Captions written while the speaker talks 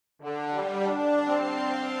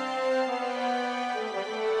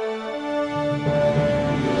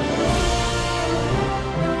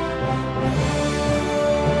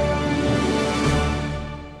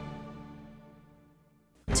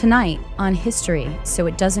Tonight, on History, So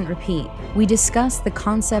It Doesn't Repeat, we discuss the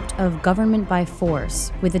concept of government by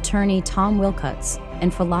force with attorney Tom Wilcutts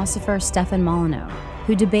and philosopher Stefan Molyneux,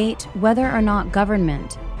 who debate whether or not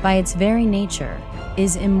government, by its very nature,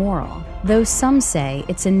 is immoral. Though some say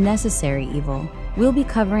it's a necessary evil, we'll be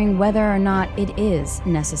covering whether or not it is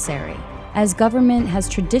necessary, as government has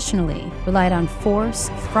traditionally relied on force,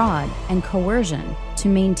 fraud, and coercion to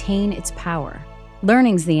maintain its power.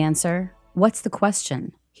 Learning's the answer. What's the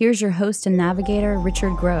question? Here's your host and navigator,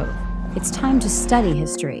 Richard Grove. It's time to study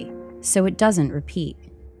history, so it doesn't repeat.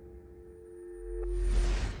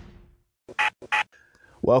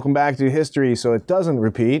 Welcome back to History, So It Doesn't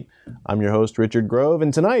Repeat. I'm your host, Richard Grove,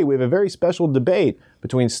 and tonight we have a very special debate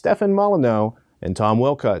between Stefan Molyneux and Tom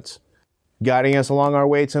Wilcutts. Guiding us along our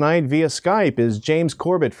way tonight via Skype is James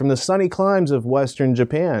Corbett from the sunny climes of Western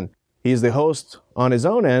Japan. He's the host on his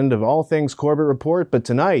own end of All Things Corbett Report, but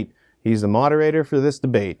tonight he's the moderator for this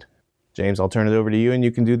debate. James, I'll turn it over to you, and you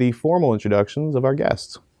can do the formal introductions of our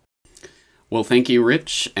guests. Well, thank you,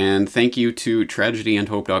 Rich, and thank you to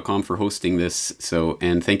TragedyAndHope.com for hosting this.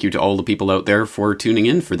 And thank you to all the people out there for tuning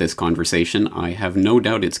in for this conversation. I have no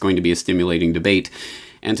doubt it's going to be a stimulating debate.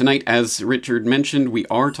 And tonight, as Richard mentioned, we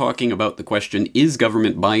are talking about the question, is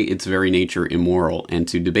government by its very nature immoral? And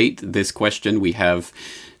to debate this question, we have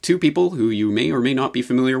two people who you may or may not be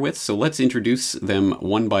familiar with, so let's introduce them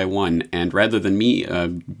one by one. And rather than me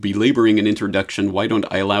belaboring an introduction, why don't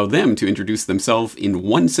I allow them to introduce themselves in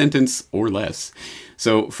one sentence or less?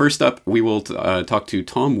 So first up, we will talk to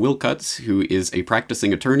Tom Wilcutts, who is a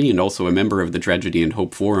practicing attorney and also a member of the Tragedy and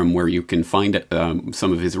Hope Forum, where you can find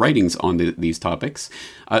some of his writings on these topics.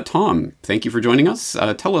 Tom, thank you for joining us.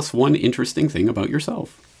 Tell us one interesting thing about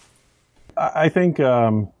yourself. I think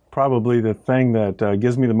probably the thing that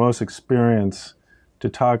gives me the most experience to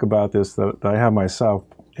talk about this that I have myself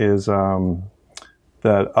is that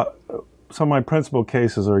some of my principal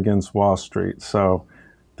cases are against Wall Street. So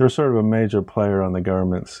they're sort of a major player on the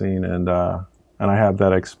government scene, and I have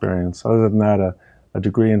that experience. Other than that, a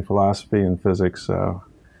degree in philosophy and physics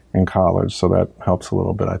in college, so that helps a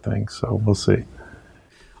little bit, I think. So we'll see.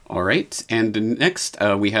 All right, and next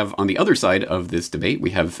we have on the other side of this debate, we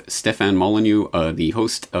have Stefan Molyneux, the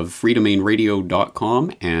host of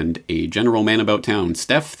freedomainradio.com and a general man about town.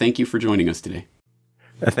 Steph, thank you for joining us today.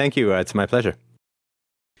 Thank you. It's my pleasure.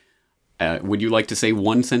 Would you like to say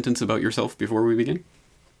one sentence about yourself before we begin?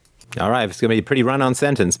 All right, it's going to be a pretty run-on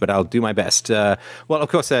sentence, but I'll do my best. Well, of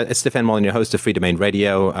course, it's Stefan Molyneux, host of Free Domain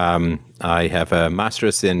Radio. I have a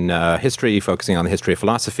master's in history, focusing on the history of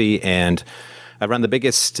philosophy, and I run the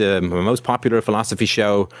biggest, most popular philosophy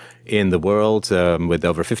show in the world with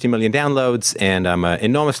over 50 million downloads, and I'm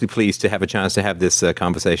enormously pleased to have a chance to have this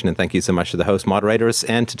conversation, and thank you so much to the host moderators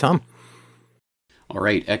and to Tom. All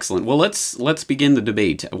right, excellent. Well, let's begin the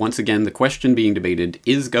debate. Once again, the question being debated,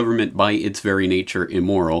 is government by its very nature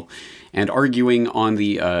immoral? And arguing on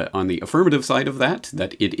the affirmative side of that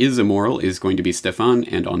it is immoral, is going to be Stefan,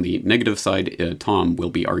 and on the negative side, Tom will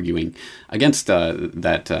be arguing against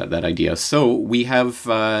that idea. So we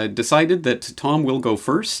have decided that Tom will go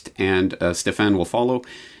first, and Stefan will follow.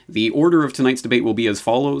 The order of tonight's debate will be as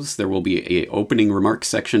follows. There will be an opening remarks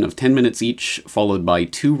section of 10 minutes each, followed by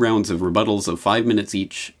 2 rounds of rebuttals of 5 minutes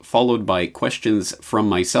each, followed by questions from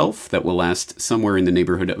myself that will last somewhere in the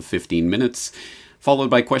neighborhood of 15 minutes, followed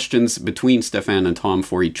by questions between Stefan and Tom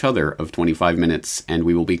for each other of 25 minutes, and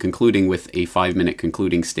we will be concluding with a 5-minute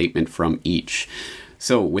concluding statement from each.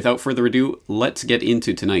 So, without further ado, let's get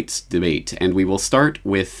into tonight's debate, and we will start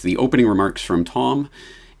with the opening remarks from Tom.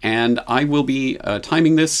 And I will be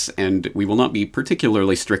timing this, and we will not be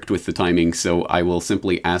particularly strict with the timing, so I will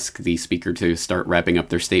simply ask the speaker to start wrapping up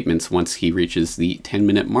their statements once he reaches the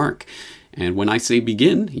 10-minute mark. And when I say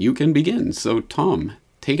begin, you can begin. So, Tom,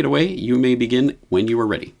 take it away. You may begin when you are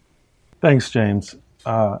ready. Thanks, James.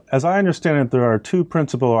 As I understand it, there are 2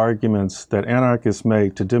 principal arguments that anarchists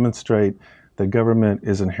make to demonstrate that government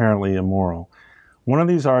is inherently immoral. One of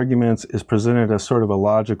these arguments is presented as sort of a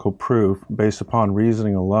logical proof based upon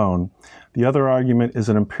reasoning alone. The other argument is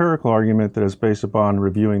an empirical argument that is based upon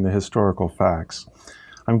reviewing the historical facts.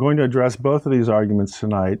 I'm going to address both of these arguments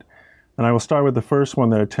tonight, and I will start with the first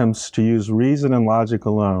one that attempts to use reason and logic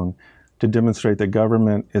alone to demonstrate that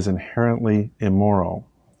government is inherently immoral.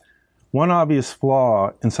 One obvious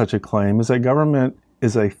flaw in such a claim is that government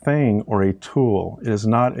is a thing or a tool. It is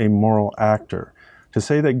not a moral actor. To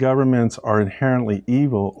say that governments are inherently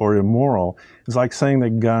evil or immoral is like saying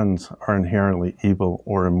that guns are inherently evil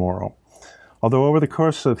or immoral. Although over the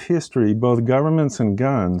course of history, both governments and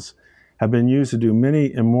guns have been used to do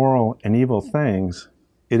many immoral and evil things,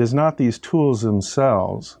 it is not these tools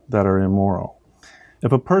themselves that are immoral.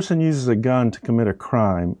 If a person uses a gun to commit a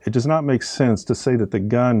crime, it does not make sense to say that the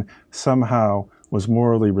gun somehow was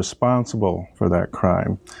morally responsible for that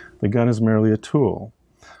crime. The gun is merely a tool.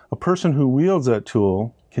 A person who wields that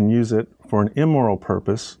tool can use it for an immoral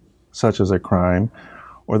purpose, such as a crime,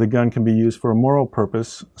 or the gun can be used for a moral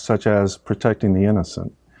purpose, such as protecting the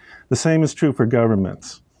innocent. The same is true for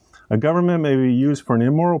governments. A government may be used for an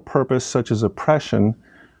immoral purpose, such as oppression,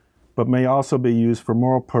 but may also be used for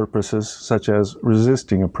moral purposes, such as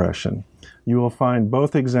resisting oppression. You will find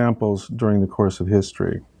both examples during the course of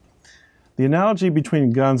history. The analogy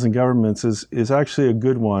between guns and governments is actually a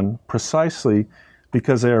good one, precisely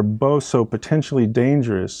because they are both so potentially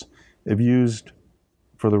dangerous if used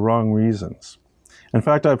for the wrong reasons. In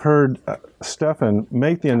fact, I've heard Stefan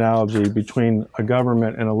make the analogy between a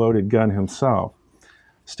government and a loaded gun himself.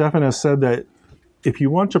 Stefan has said that if you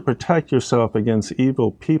want to protect yourself against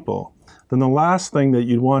evil people, then the last thing that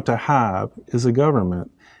you'd want to have is a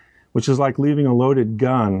government, which is like leaving a loaded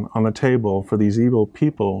gun on the table for these evil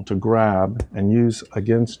people to grab and use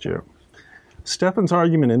against you. Stefan's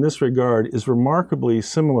argument in this regard is remarkably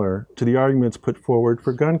similar to the arguments put forward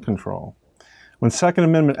for gun control. When Second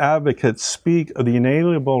Amendment advocates speak of the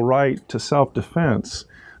inalienable right to self-defense,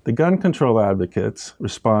 the gun control advocates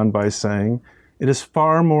respond by saying, it is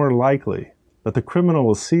far more likely that the criminal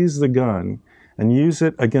will seize the gun and use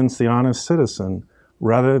it against the honest citizen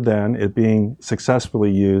rather than it being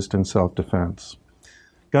successfully used in self-defense.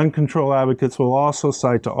 Gun control advocates will also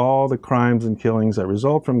cite to all the crimes and killings that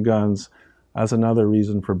result from guns as another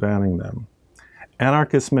reason for banning them.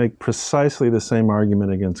 Anarchists make precisely the same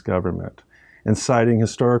argument against government, in citing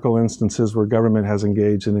historical instances where government has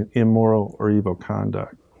engaged in immoral or evil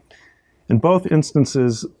conduct. In both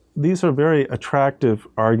instances, these are very attractive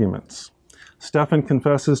arguments. Stefan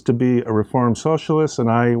confesses to be a reformed socialist,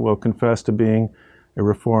 and I will confess to being a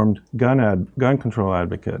reformed gun control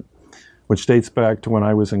advocate, which dates back to when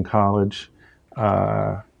I was in college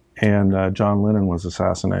and John Lennon was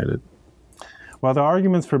assassinated. While the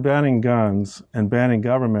arguments for banning guns and banning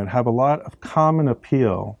government have a lot of common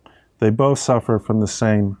appeal, they both suffer from the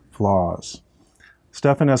same flaws.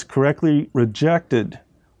 Stefan has correctly rejected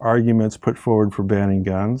arguments put forward for banning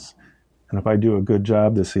guns, and if I do a good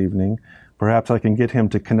job this evening, perhaps I can get him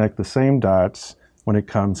to connect the same dots when it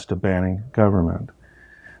comes to banning government.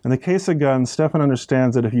 In the case of guns, Stefan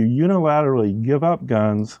understands that if you unilaterally give up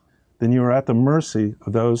guns, then you are at the mercy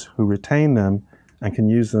of those who retain them and can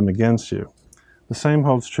use them against you. The same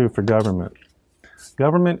holds true for government.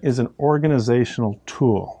 Government is an organizational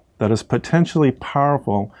tool that is potentially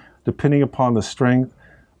powerful depending upon the strength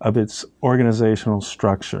of its organizational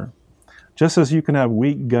structure. Just as you can have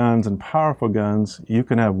weak guns and powerful guns, you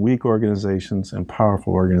can have weak organizations and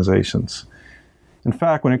powerful organizations. In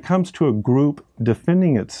fact, when it comes to a group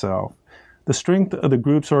defending itself, the strength of the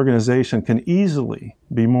group's organization can easily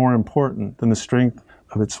be more important than the strength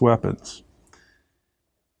of its weapons.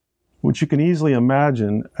 Which you can easily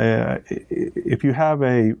imagine if you have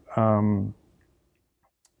an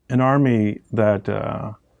army that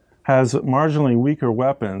has marginally weaker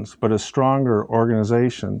weapons but a stronger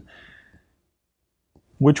organization.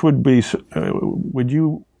 Which would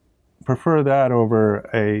you prefer that over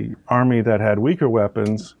an army that had weaker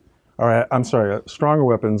weapons, stronger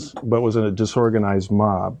weapons, but was in a disorganized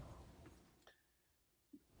mob?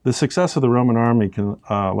 The success of the Roman army can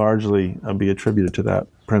largely be attributed to that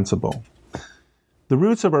principle. The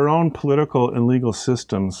roots of our own political and legal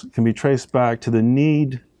systems can be traced back to the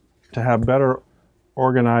need to have better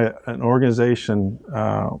organization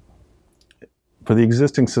for the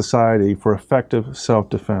existing society for effective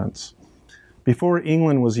self-defense. Before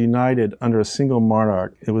England was united under a single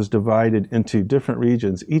monarch, it was divided into different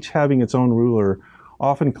regions, each having its own ruler,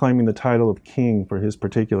 often claiming the title of king for his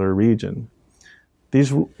particular region.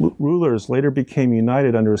 These rulers later became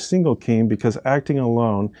united under a single king because, acting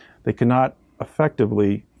alone, they could not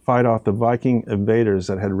effectively fight off the Viking invaders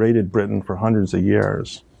that had raided Britain for hundreds of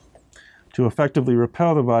years. To effectively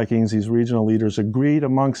repel the Vikings, these regional leaders agreed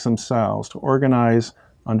amongst themselves to organize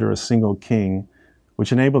under a single king,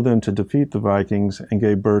 which enabled them to defeat the Vikings and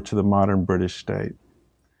gave birth to the modern British state.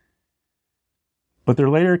 But there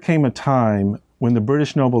later came a time when the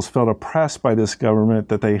British nobles felt oppressed by this government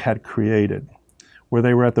that they had created, where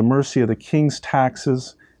they were at the mercy of the king's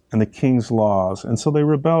taxes and the king's laws, and so they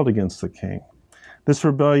rebelled against the king. This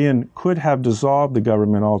rebellion could have dissolved the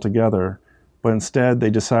government altogether, but instead they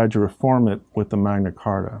decided to reform it with the Magna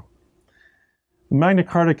Carta. The Magna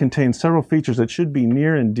Carta contains several features that should be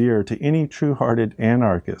near and dear to any true-hearted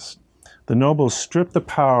anarchist. The nobles stripped the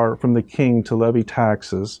power from the king to levy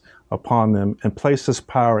taxes upon them and placed this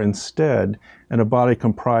power instead in a body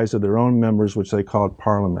comprised of their own members, which they called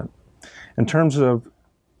Parliament. In terms of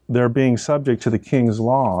their being subject to the king's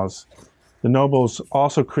laws, the nobles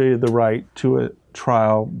also created the right to a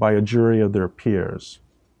trial by a jury of their peers,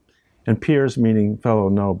 and peers meaning fellow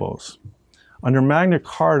nobles. Under Magna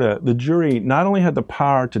Carta, the jury not only had the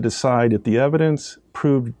power to decide if the evidence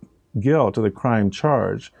proved guilt of the crime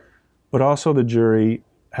charged, but also the jury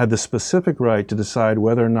had the specific right to decide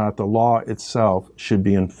whether or not the law itself should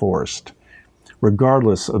be enforced,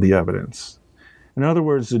 regardless of the evidence. In other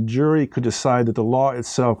words, the jury could decide that the law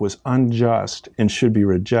itself was unjust and should be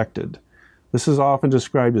rejected. This is often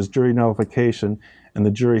described as jury nullification, and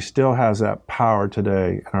the jury still has that power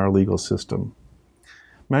today in our legal system.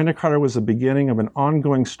 Magna Carta was the beginning of an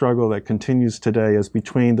ongoing struggle that continues today as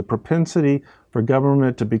between the propensity for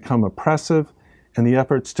government to become oppressive and the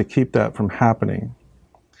efforts to keep that from happening.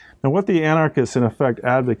 Now, what the anarchists in effect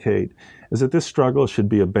advocate is that this struggle should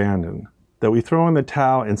be abandoned, that we throw in the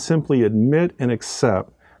towel and simply admit and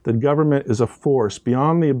accept that government is a force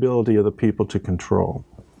beyond the ability of the people to control.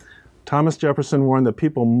 Thomas Jefferson warned that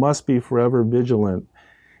people must be forever vigilant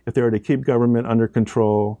if they are to keep government under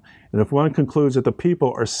control, and if one concludes that the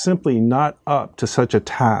people are simply not up to such a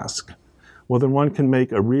task, well, then one can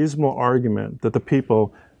make a reasonable argument that the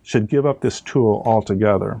people should give up this tool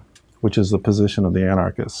altogether, which is the position of the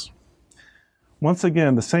anarchists. Once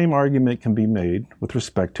again, the same argument can be made with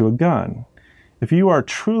respect to a gun. If you are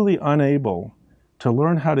truly unable to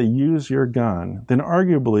learn how to use your gun, then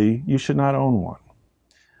arguably you should not own one.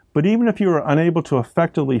 But even if you are unable to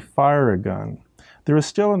effectively fire a gun, there is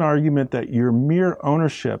still an argument that your mere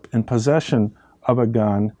ownership and possession of a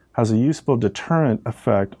gun has a useful deterrent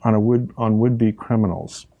effect on would-be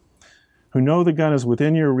criminals who know the gun is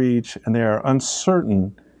within your reach and they are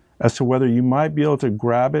uncertain as to whether you might be able to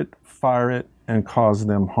grab it, fire it, and cause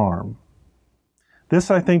them harm.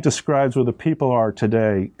 This, I think, describes where the people are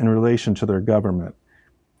today in relation to their government.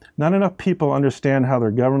 Not enough people understand how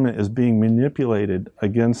their government is being manipulated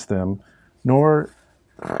against them, nor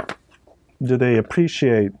do they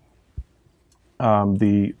appreciate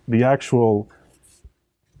the actual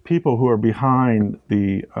people who are behind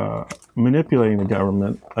the manipulating the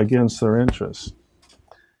government against their interests.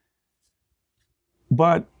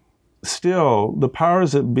 But still, the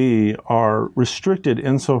powers that be are restricted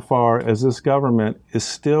insofar as this government is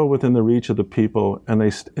still within the reach of the people,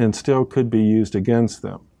 and still could be used against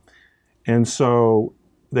them. And so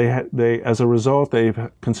they as a result,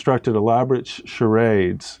 they've constructed elaborate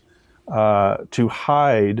charades to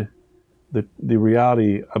hide the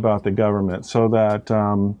reality about the government, so that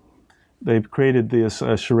they've created this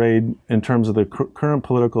charade in terms of the current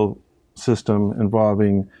political system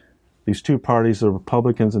involving these two parties, the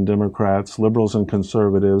Republicans and Democrats, liberals and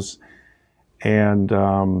conservatives, and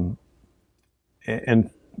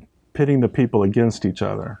pitting the people against each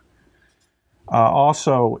other.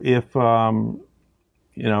 Also, if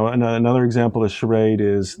another example of charade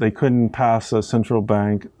is they couldn't pass a central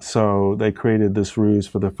bank, so they created this ruse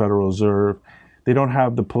for the Federal Reserve. They don't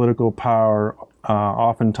have the political power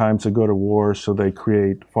oftentimes to go to war, so they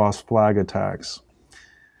create false flag attacks.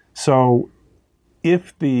 So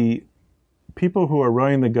if the people who are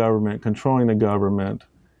running the government, controlling the government,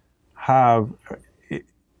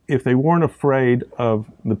 if they weren't afraid of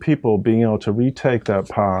the people being able to retake that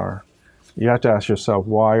power, you have to ask yourself,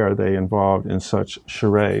 why are they involved in such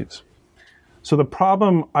charades? So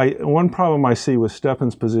one problem I see with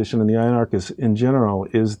Stefan's position and the anarchists in general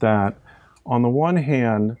is that, on the one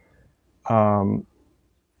hand,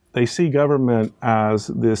 they see government as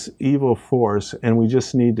this evil force and we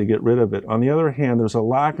just need to get rid of it. On the other hand, there's a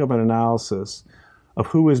lack of an analysis of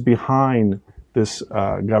who is behind this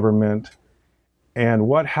government and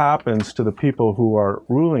what happens to the people who are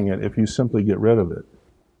ruling it if you simply get rid of it.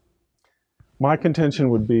 My contention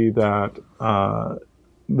would be that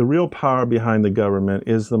the real power behind the government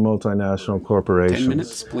is the multinational corporations. 10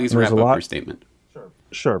 minutes, please wrap up your statement.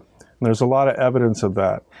 Sure. There's a lot of evidence of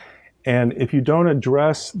that. And if you don't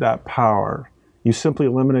address that power, you simply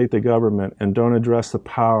eliminate the government and don't address the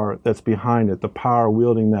power that's behind it, the power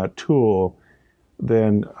wielding that tool,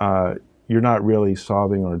 then you're not really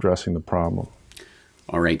solving or addressing the problem.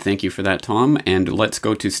 All right, thank you for that, Tom. And let's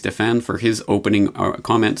go to Stefan for his opening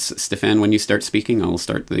comments. Stefan, when you start speaking, I'll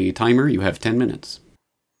start the timer. You have 10 minutes.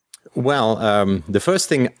 Well, the first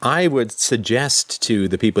thing I would suggest to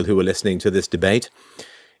the people who are listening to this debate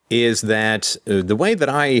is that the way that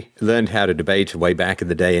I learned how to debate way back in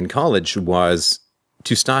the day in college was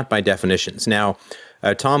to start by definitions. Now,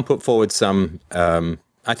 Tom put forward some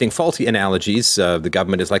I think, faulty analogies. The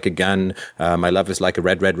government is like a gun. My love is like a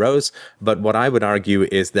red, red rose. But what I would argue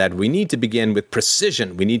is that we need to begin with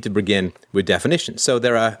precision. We need to begin with definition. So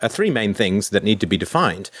there are three main things that need to be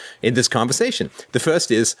defined in this conversation. The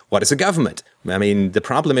first is, what is a government? I mean, the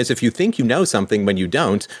problem is if you think you know something when you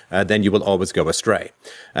don't, then you will always go astray.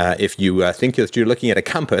 If you think that you're looking at a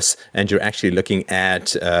compass and you're actually looking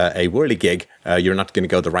at a whirligig, you're not going to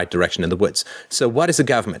go the right direction in the woods. So what is a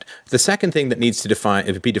government? The second thing that needs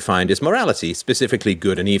to be defined is morality, specifically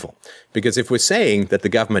good and evil. Because if we're saying that the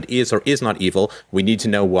government is or is not evil, we need to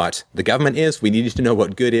know what the government is, we need to know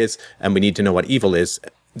what good is, and we need to know what evil is.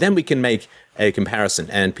 Then we can make a comparison.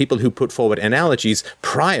 And people who put forward analogies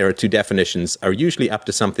prior to definitions are usually up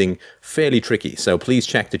to something fairly tricky. So please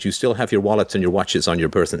check that you still have your wallets and your watches on your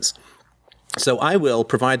persons. So I will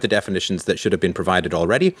provide the definitions that should have been provided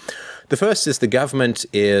already. The first is the government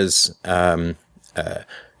is a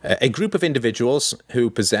group of individuals who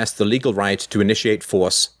possess the legal right to initiate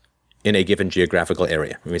force in a given geographical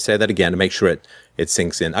area. Let me say that again to make sure it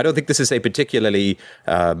sinks in. I don't think this is a particularly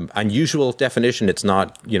unusual definition. It's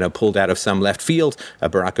not, pulled out of some left field.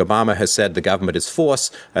 Barack Obama has said the government is force.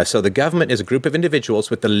 So the government is a group of individuals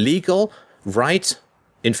with the legal right,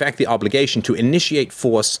 in fact, the obligation to initiate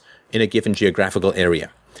force in a given geographical area.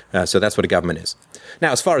 So that's what a government is.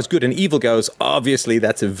 Now, as far as good and evil goes, obviously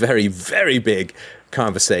that's a very, very big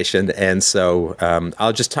conversation. And so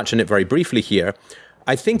I'll just touch on it very briefly here.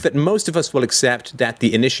 I think that most of us will accept that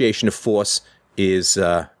the initiation of force is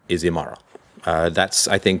immoral. That's,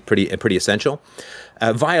 I think, pretty essential.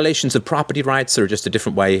 Violations of property rights are just a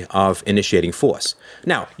different way of initiating force.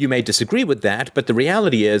 Now, you may disagree with that, but the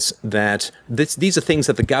reality is that these are things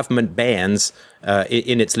that the government bans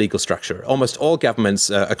in its legal structure. Almost all governments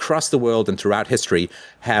across the world and throughout history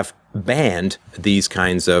have banned these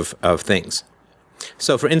kinds of things.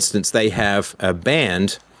 So, for instance, they have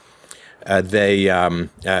banned they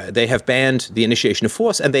have banned the initiation of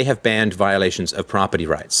force, and they have banned violations of property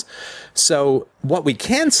rights. So what we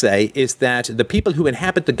can say is that the people who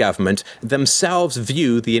inhabit the government themselves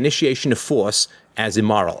view the initiation of force as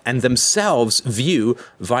immoral, and themselves view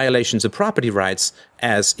violations of property rights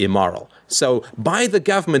as immoral. So by the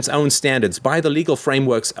government's own standards, by the legal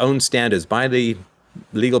framework's own standards, by the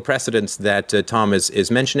legal precedents that Tom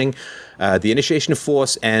is mentioning, the initiation of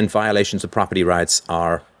force and violations of property rights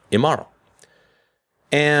are immoral.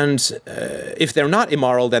 And if they're not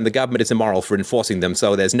immoral, then the government is immoral for enforcing them.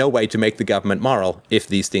 So there's no way to make the government moral if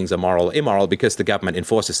these things are moral or immoral, because the government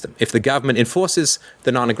enforces them. If the government enforces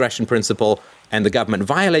the non-aggression principle and the government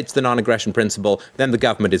violates the non-aggression principle, then the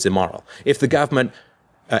government is immoral. If the government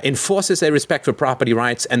enforces a respect for property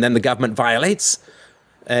rights and then the government violates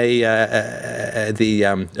the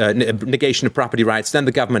negation of property rights, then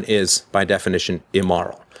the government is, by definition,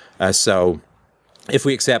 immoral. So if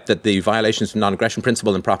we accept that the violations of non-aggression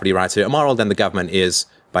principle and property rights are immoral, then the government is,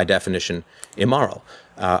 by definition, immoral.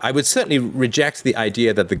 I would certainly reject the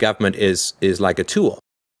idea that the government is like a tool.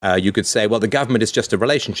 You could say, well, the government is just a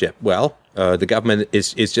relationship. Well, the government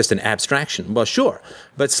is just an abstraction. Well, sure,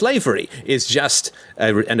 but slavery is just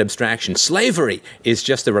an abstraction. Slavery is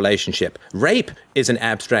just a relationship. Rape is an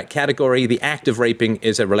abstract category. The act of raping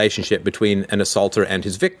is a relationship between an assaulter and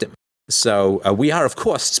his victim. So we are, of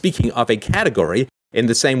course, speaking of a category in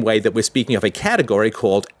the same way that we're speaking of a category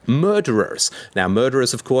called murderers. Now,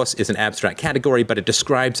 murderers, of course, is an abstract category, but it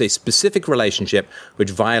describes a specific relationship which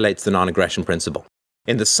violates the non-aggression principle.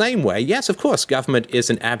 In the same way, yes, of course, government is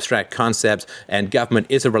an abstract concept and government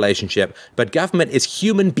is a relationship, but government is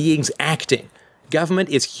human beings acting. Government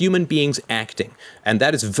is human beings acting, and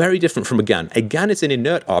that is very different from a gun. A gun is an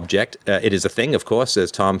inert object. It is a thing, of course,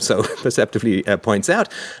 as Tom so perceptively points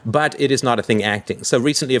out, but it is not a thing acting. So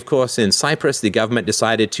recently, of course, in Cyprus, the government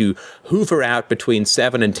decided to hoover out between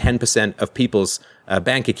 7 and 10% of people's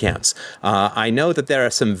bank accounts. I know that there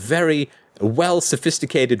are some very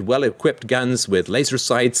well-sophisticated, well-equipped guns with laser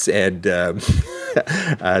sights, and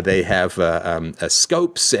they have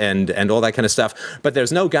scopes and all that kind of stuff. But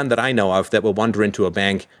there's no gun that I know of that will wander into a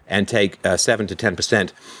bank and take 7 to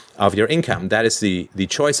 10% of your income. That is the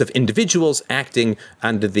choice of individuals acting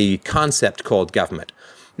under the concept called government.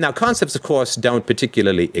 Now, concepts, of course, don't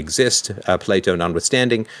particularly exist, Plato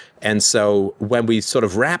notwithstanding. And so when we sort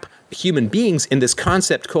of wrap human beings in this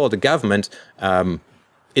concept called a government,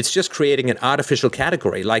 It's just creating an artificial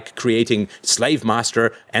category, like creating slave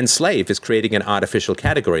master and slave is creating an artificial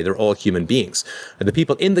category. They're all human beings. The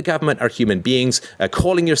people in the government are human beings.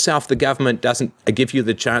 Calling yourself the government doesn't give you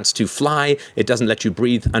the chance to fly. It doesn't let you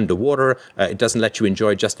breathe underwater. It doesn't let you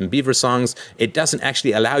enjoy Justin Bieber songs. It doesn't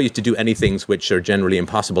actually allow you to do any things which are generally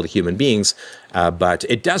impossible to human beings. But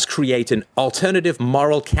it does create an alternative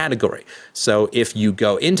moral category. So if you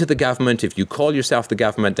go into the government, if you call yourself the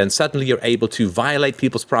government, then suddenly you're able to violate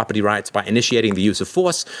people's property rights by initiating the use of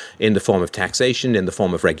force in the form of taxation, in the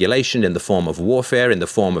form of regulation, in the form of warfare, in the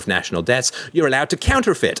form of national debts. You're allowed to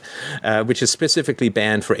counterfeit, which is specifically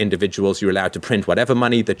banned for individuals. You're allowed to print whatever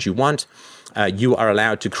money that you want. You are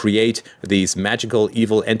allowed to create these magical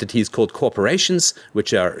evil entities called corporations,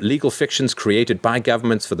 which are legal fictions created by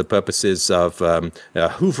governments for the purposes of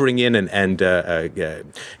hoovering in and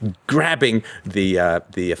grabbing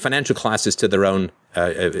the financial classes to their own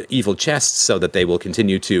evil chests so that they will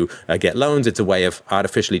continue to get loans. It's a way of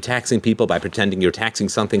artificially taxing people by pretending you're taxing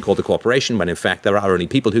something called a corporation, when in fact there are only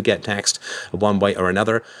people who get taxed one way or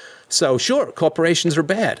another. So sure, corporations are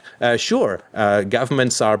bad.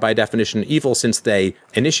 Governments are by definition evil since they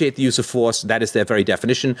initiate the use of force. That is their very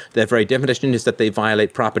definition. Their very definition is that they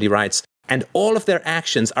violate property rights. And all of their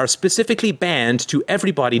actions are specifically banned to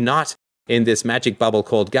everybody not in this magic bubble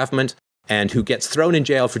called government, and who gets thrown in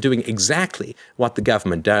jail for doing exactly what the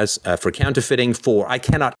government does, for counterfeiting, for I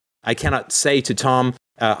cannot say to Tom,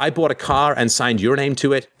 I bought a car and signed your name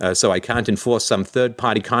to it, so I can't enforce some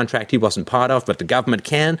third-party contract he wasn't part of, but the government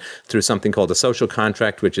can through something called a social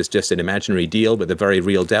contract, which is just an imaginary deal with a very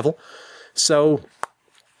real devil. So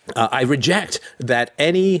I reject that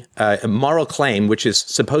any moral claim which is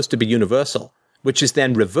supposed to be universal, which is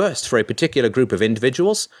then reversed for a particular group of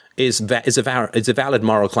individuals, is a valid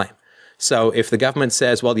moral claim. So if the government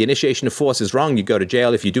says, well, the initiation of force is wrong, you go to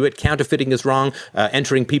jail if you do it, counterfeiting is wrong,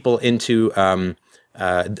 entering people into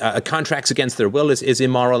contracts against their will is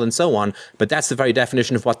immoral, and so on, but that's the very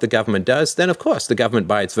definition of what the government does, then of course the government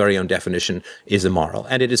by its very own definition is immoral.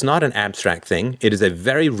 And it is not an abstract thing. It is a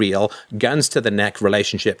very real, guns to the neck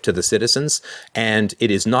relationship to the citizens, and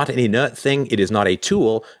it is not an inert thing. It is not a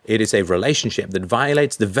tool. It is a relationship that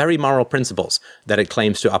violates the very moral principles that it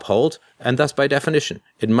claims to uphold, and thus by definition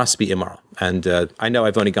it must be immoral. And I know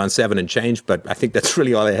I've only gone 7 and change, but I think that's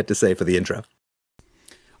really all I had to say for the intro.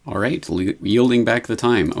 All right, yielding back the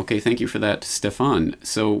time. Okay, thank you for that, Stefan.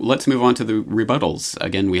 So let's move on to the rebuttals.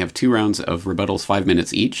 Again, we have 2 rounds of rebuttals, 5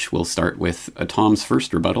 minutes each. We'll start with Tom's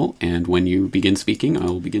first rebuttal, and when you begin speaking,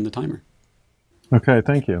 I'll begin the timer. Okay,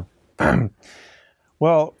 thank you.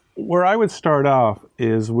 Well, where I would start off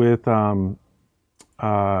is with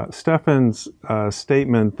Stefan's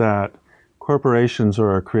statement that corporations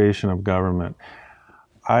are a creation of government.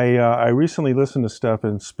 I recently listened to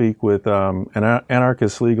Stefan speak with an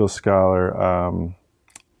anarchist legal scholar,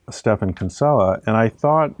 Stefan Kinsella, and I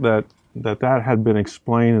thought that had been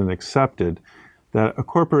explained and accepted, that a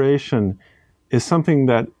corporation is something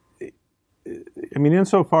that, I mean,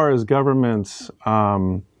 insofar as governments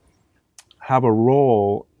have a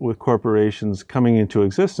role with corporations coming into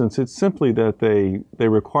existence, it's simply that they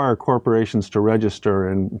require corporations to register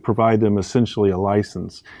and provide them essentially a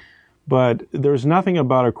license. But there's nothing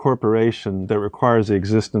about a corporation that requires the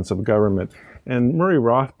existence of government. And Murray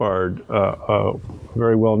Rothbard, a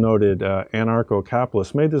very well-noted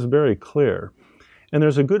anarcho-capitalist, made this very clear. And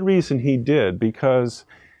there's a good reason he did, because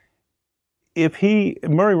Murray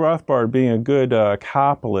Rothbard, being a good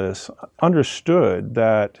capitalist, understood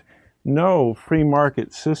that no free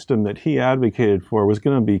market system that he advocated for was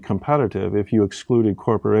going to be competitive if you excluded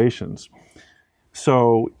corporations.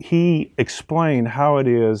 So he explained how it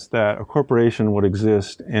is that a corporation would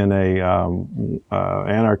exist in a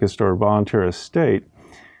anarchist or voluntarist state,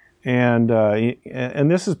 and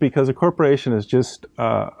this is because a corporation is just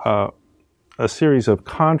a series of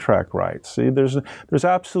contract rights. See, there's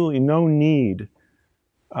absolutely no need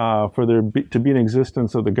for there to be an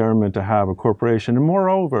existence of the government to have a corporation, and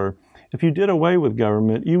moreover, if you did away with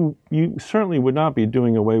government, you certainly would not be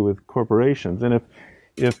doing away with corporations. And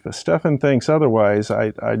if Stefan thinks otherwise,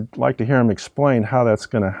 I'd like to hear him explain how that's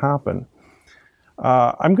going to happen.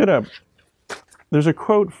 There's a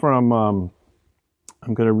quote from,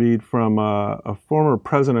 I'm going to read from a former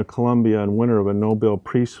president of Colombia and winner of a Nobel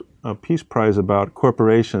Peace Prize about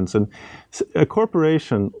corporations. And a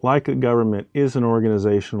corporation, like a government, is an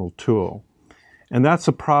organizational tool. And that's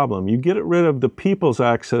a problem. You get rid of the people's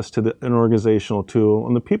access to an organizational tool,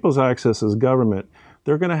 and the people's access is government.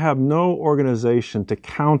 They're going to have no organization to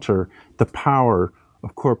counter the power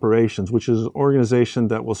of corporations, which is an organization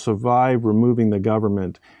that will survive removing the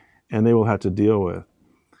government, and they will have to deal with.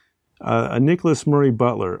 Nicholas Murray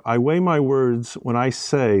Butler, I weigh my words when I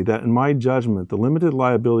say that in my judgment, the limited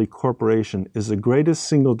liability corporation is the greatest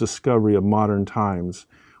single discovery of modern times,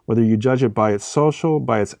 whether you judge it by its social,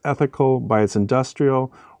 by its ethical, by its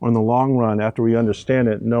industrial, or in the long run, after we understand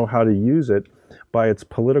it, know how to use it, by its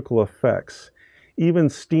political effects. Even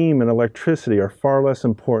steam and electricity are far less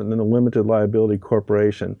important than a limited liability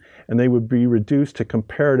corporation, and they would be reduced to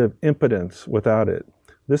comparative impotence without it.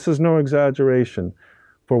 This is no exaggeration,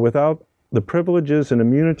 for without the privileges and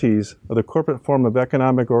immunities of the corporate form of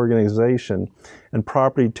economic organization and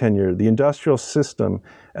property tenure, the industrial system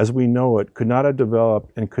as we know it could not have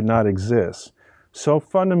developed and could not exist. So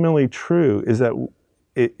fundamentally true is that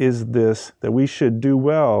that we should do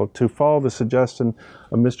well to follow the suggestion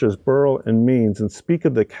of Messrs. Burrell and Means and speak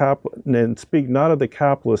not of the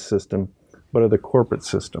capitalist system, but of the corporate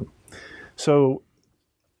system. So,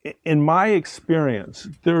 in my experience,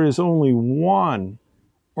 there is only one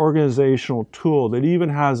organizational tool that even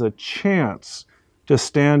has a chance to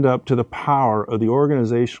stand up to the power of the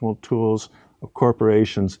organizational tools of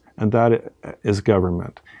corporations, and that is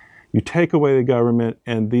government. You take away the government,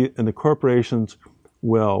 and the corporations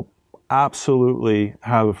will absolutely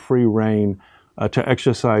have a free rein to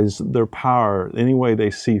exercise their power any way they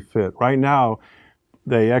see fit. Right now,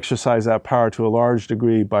 they exercise that power to a large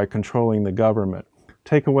degree by controlling the government.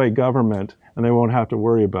 Take away government, and they won't have to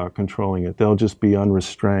worry about controlling it. They'll just be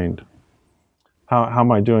unrestrained. How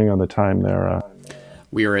am I doing on the time there?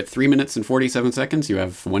 We are at 3 minutes and 47 seconds. You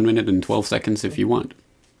have 1 minute and 12 seconds if you want.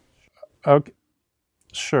 Okay,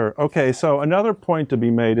 sure. Okay, so another point to be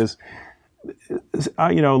made is,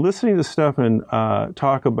 listening to Stephan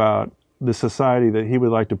talk about the society that he would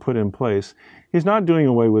like to put in place, he's not doing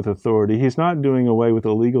away with authority. He's not doing away with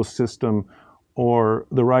the legal system or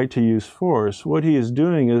the right to use force. What he is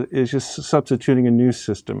doing is just substituting a new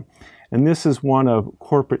system. And this is one of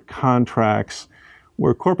corporate contracts,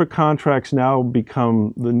 where corporate contracts now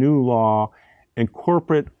become the new law, and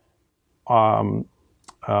corporate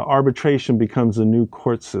arbitration becomes the new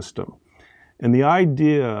court system. And the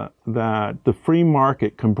idea that the free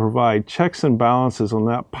market can provide checks and balances on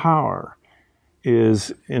that power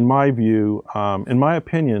is, in my view, in my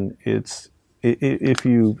opinion, if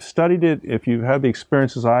you studied it, if you've had the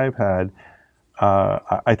experiences I've had,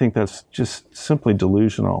 I think that's just simply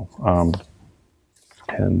delusional.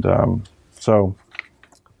 So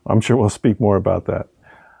I'm sure we'll speak more about that.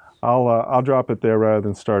 I'll drop it there rather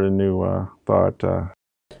than start a new thought.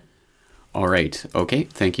 All right. Okay.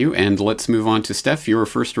 Thank you. And let's move on to Steph. Your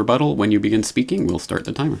first rebuttal. When you begin speaking, we'll start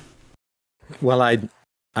the timer. Well, I'd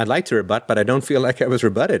like to rebut, but I don't feel like I was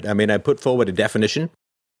rebutted. I mean, I put forward a definition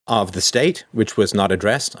of the state, which was not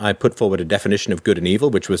addressed. I put forward a definition of good and evil,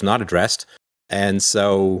 which was not addressed. And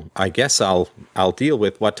so I guess I'll deal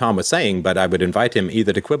with what Tom was saying, but I would invite him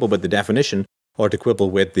either to quibble with the definition or to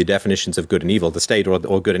quibble with the definitions of good and evil, the state or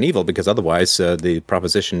good and evil, because otherwise the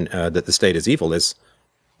proposition that the state is evil is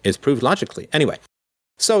proved logically. Anyway,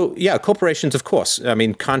 so yeah, corporations, of course. I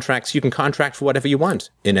mean, contracts, you can contract for whatever you want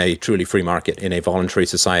in a truly free market, in a voluntary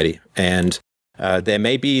society. And there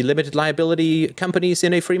may be limited liability companies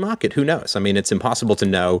in a free market. Who knows? I mean, it's impossible to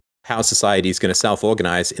know how society is going to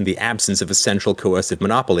self-organize in the absence of a central coercive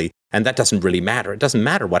monopoly. And that doesn't really matter. It doesn't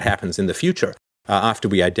matter what happens in the future after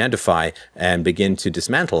we identify and begin to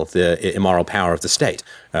dismantle the immoral power of the state.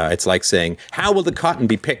 It's like saying, how will the cotton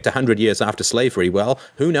be picked 100 years after slavery? Well,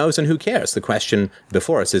 who knows and who cares? The question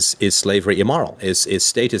before us is slavery immoral? Is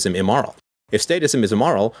statism immoral? If statism is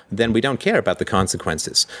immoral, then we don't care about the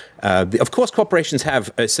consequences. Of course, corporations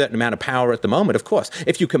have a certain amount of power at the moment, of course.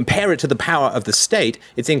 If you compare it to the power of the state,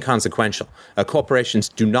 it's inconsequential. Corporations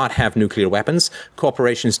do not have nuclear weapons.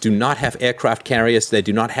 Corporations do not have aircraft carriers. They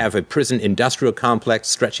do not have a prison industrial complex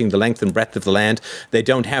stretching the length and breadth of the land. They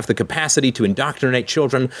don't have the capacity to indoctrinate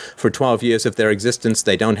children for 12 years of their existence.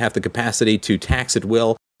 They don't have the capacity to tax at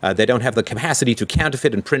will. They don't have the capacity to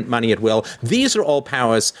counterfeit and print money at will. These are all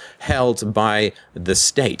powers held by the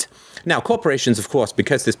state. Now, corporations, of course,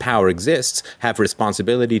 because this power exists, have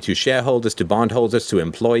responsibility to shareholders, to bondholders, to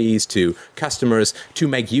employees, to customers, to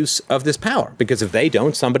make use of this power. Because if they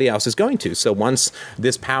don't, somebody else is going to. So once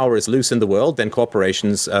this power is loose in the world, then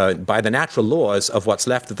corporations, by the natural laws of what's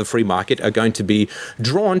left of the free market, are going to be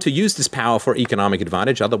drawn to use this power for economic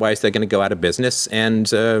advantage. Otherwise, they're going to go out of business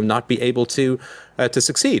and not be able to to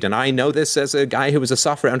succeed. And I know this as a guy who was a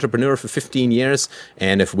software entrepreneur for 15 years.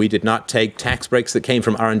 And if we did not take tax breaks that came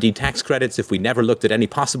from R&D tax credits, if we never looked at any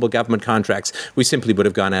possible government contracts, we simply would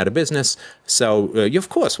have gone out of business. So, of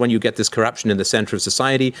course, when you get this corruption in the center of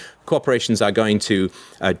society, corporations are going to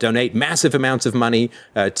donate massive amounts of money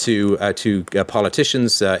to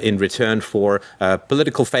politicians in return for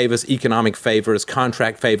political favors, economic favors,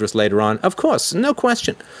 contract favors later on. Of course, no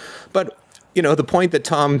question. But the point that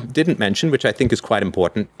Tom didn't mention, which I think is quite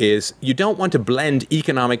important, is you don't want to blend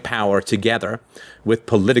economic power together with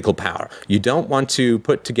political power. You don't want to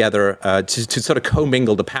put together, to sort of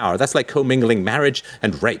commingle the power. That's like commingling marriage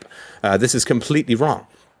and rape. This is completely wrong.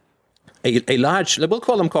 A large, we'll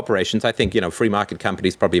call them corporations. I think, free market company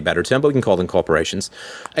is probably a better term, but we can call them corporations.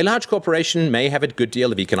 A large corporation may have a good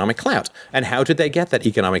deal of economic clout. And how did they get that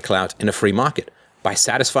economic clout in a free market? By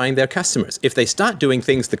satisfying their customers. If they start doing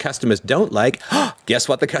things the customers don't like, guess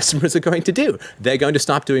what the customers are going to do? They're going to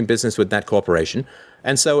stop doing business with that corporation.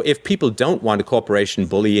 And so if people don't want a corporation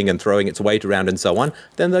bullying and throwing its weight around and so on,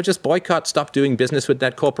 then they'll just boycott, stop doing business with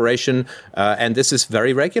that corporation. And this is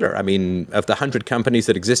very regular. I mean, of the 100 companies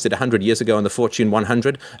that existed 100 years ago in the Fortune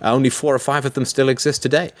 100, only 4 or 5 of them still exist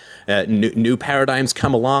today. New paradigms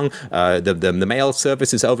come along. The mail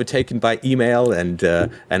service is overtaken by email and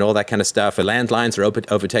all that kind of stuff. Landlines are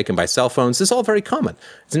overtaken by cell phones. It's all very common.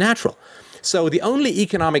 It's natural. So the only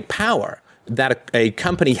economic power that a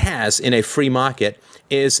company has in a free market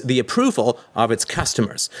is the approval of its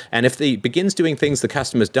customers. And if it begins doing things the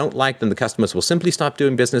customers don't like, then the customers will simply stop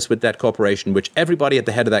doing business with that corporation, which everybody at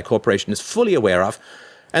the head of that corporation is fully aware of.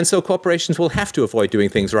 And so corporations will have to avoid doing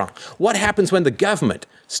things wrong. What happens when the government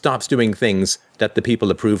stops doing things that the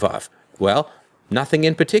people approve of? Well, nothing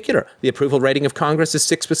in particular. The approval rating of Congress is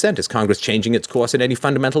 6%. Is Congress changing its course in any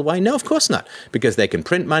fundamental way? No, of course not. Because they can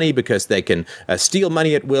print money, because they can steal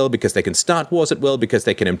money at will, because they can start wars at will, because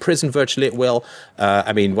they can imprison virtually at will.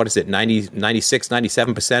 96,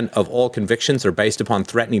 97% of all convictions are based upon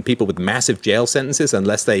threatening people with massive jail sentences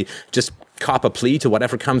unless they just cop a plea to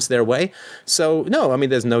whatever comes their way. So, no,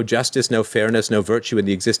 there's no justice, no fairness, no virtue in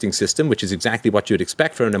the existing system, which is exactly what you'd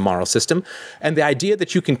expect from an immoral system. And the idea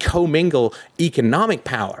that you can commingle economic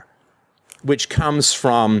power, which comes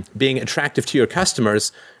from being attractive to your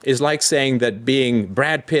customers, is like saying that being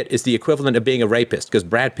Brad Pitt is the equivalent of being a rapist because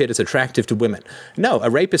Brad Pitt is attractive to women. No, a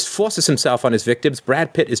rapist forces himself on his victims.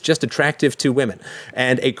 Brad Pitt is just attractive to women.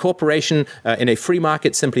 And a corporation in a free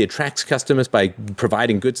market simply attracts customers by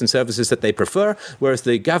providing goods and services that they prefer, whereas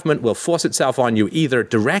the government will force itself on you either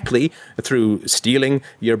directly through stealing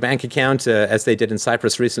your bank account, as they did in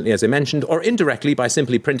Cyprus recently, as I mentioned, or indirectly by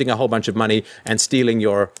simply printing a whole bunch of money and stealing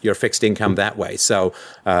your fixed income that way. So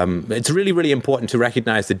it's really, really important to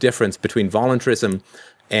recognize the difference between voluntarism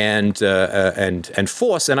and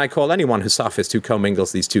force, and I call anyone who sophist who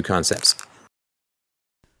commingles these two concepts.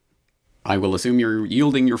 I will assume you're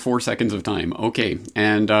yielding your 4 seconds of time. Okay,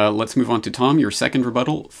 and let's move on to Tom. Your second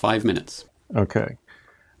rebuttal, 5 minutes. Okay.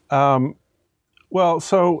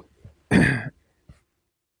 So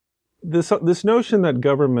this notion that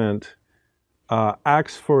government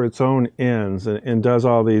acts for its own ends and does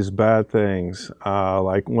all these bad things,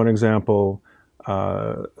 like one example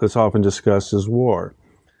that's often discussed is war.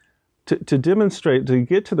 To demonstrate, to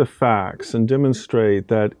get to the facts and demonstrate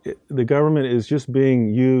that the government is just being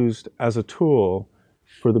used as a tool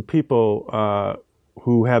for the people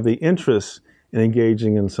who have the interest in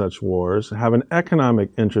engaging in such wars, have an economic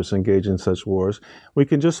interest in engaging in such wars, we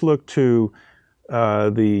can just look to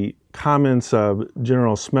the comments of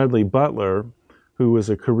General Smedley Butler, who was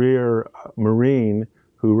a career Marine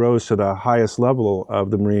who rose to the highest level of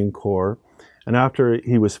the Marine Corps. And after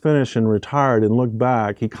he was finished and retired and looked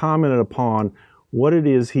back, he commented upon what it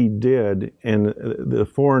is he did in the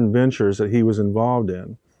foreign ventures that he was involved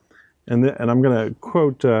in. And I'm going to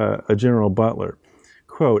quote a General Butler.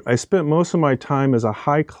 Quote, "I spent most of my time as a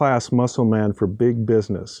high-class muscle man for big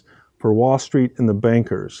business, for Wall Street and the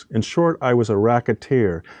bankers. In short, I was a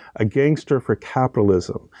racketeer, a gangster for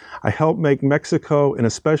capitalism. I helped make Mexico and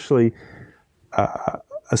especially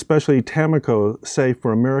Tampico safe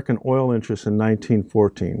for American oil interests in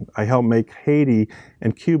 1914. I helped make Haiti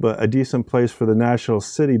and Cuba a decent place for the National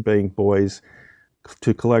City Bank boys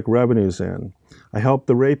to collect revenues in. I helped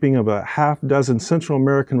the raping of a half dozen Central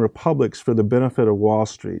American republics for the benefit of Wall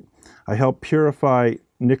Street. I helped purify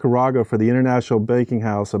Nicaragua for the International Banking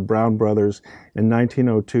House of Brown Brothers in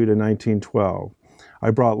 1902 to 1912.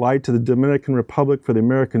 I brought light to the Dominican Republic for the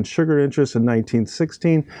American sugar interests in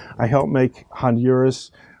 1916. I helped make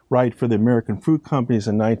Honduras right for the American fruit companies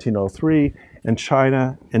in 1903. And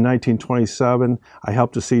China in 1927, I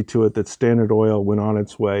helped to see to it that Standard Oil went on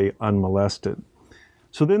its way unmolested.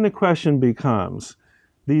 So then the question becomes,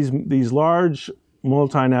 these large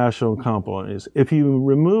multinational companies, if you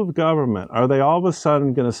remove government, are they all of a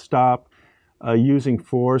sudden going to stop using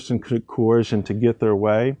force and coercion to get their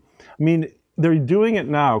way? I mean, they're doing it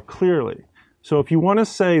now, clearly. So if you want to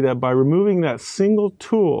say that by removing that single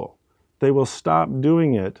tool, they will stop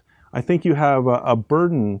doing it, I think you have a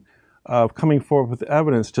burden of coming forward with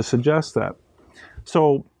evidence to suggest that.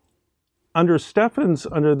 So under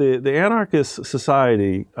the anarchist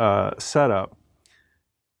society setup,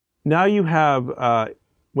 now you have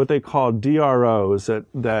what they call DROs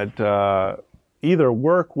that either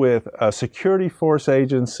work with a security force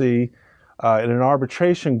agency in an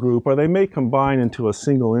arbitration group, or they may combine into a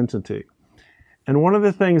single entity. And one of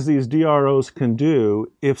the things these DROs can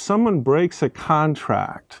do, if someone breaks a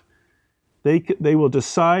contract, they will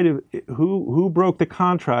decide who broke the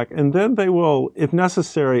contract, and then they will, if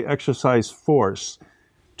necessary, exercise force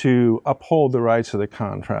to uphold the rights of the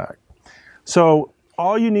contract. So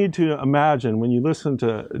all you need to imagine when you listen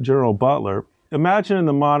to General Butler, imagine in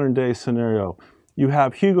the modern day scenario, you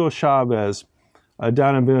have Hugo Chavez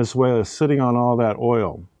down in Venezuela sitting on all that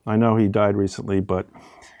oil. I know he died recently, but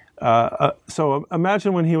so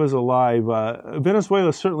imagine when he was alive,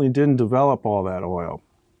 Venezuela certainly didn't develop all that oil.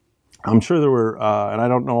 I'm sure there were, and I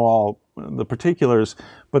don't know all the particulars,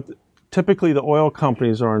 but typically the oil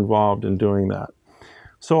companies are involved in doing that.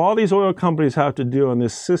 So all these oil companies have to do in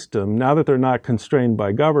this system, now that they're not constrained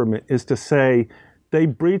by government, is to say they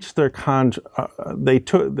breached their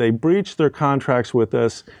they breached their contracts with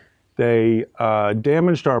us. They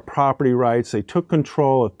damaged our property rights. They took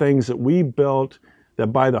control of things that we built, that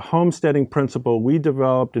by the homesteading principle we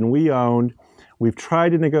developed and we owned. We've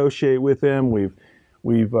tried to negotiate with them.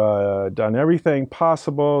 We've done everything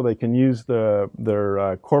possible. They can use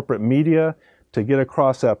their corporate media to get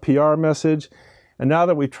across that PR message. And now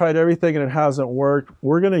that we've tried everything and it hasn't worked,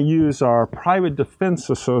 we're going to use our private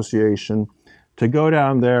defense association to go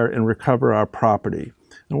down there and recover our property.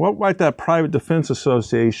 And what might that private defense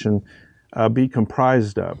association be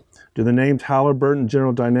comprised of? Do the names Halliburton,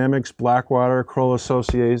 General Dynamics, Blackwater, Kroll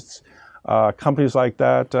Associates, companies like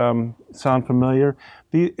that sound familiar?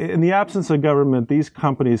 In the absence of government, these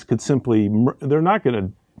companies could simply, they're not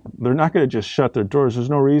going to just shut their doors. There's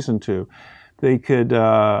no reason to. They could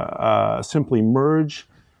simply merge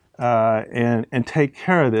and take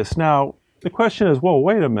care of this. Now, the question is, well,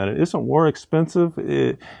 wait a minute, isn't war expensive?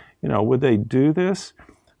 Would they do this?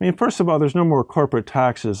 I mean, first of all, there's no more corporate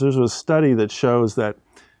taxes. There's a study that shows that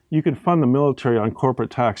you can fund the military on corporate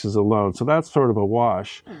taxes alone, so that's sort of a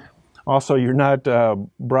wash. Also, you're not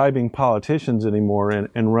bribing politicians anymore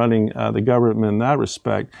and running the government in that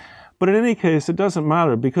respect. But in any case, it doesn't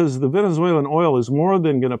matter because the Venezuelan oil is more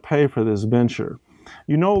than going to pay for this venture.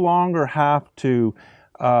 You no longer have to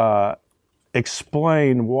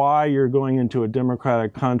explain why you're going into a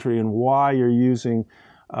democratic country and why you're using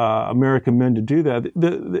American men to do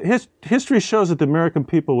that. History shows that the American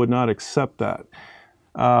people would not accept that.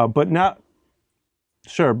 But now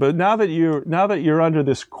that you're under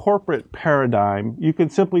this corporate paradigm, you can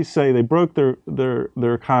simply say they broke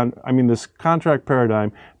this contract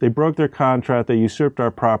paradigm. They broke their contract. They usurped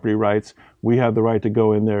our property rights. We have the right to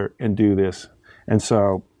go in there and do this. And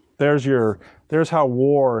so there's how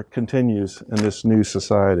war continues in this new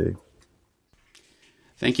society.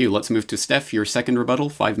 Thank you. Let's move to Steph. Your second rebuttal,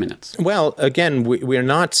 5 minutes. Well, again, we're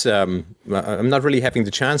not. I'm not really having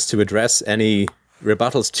the chance to address any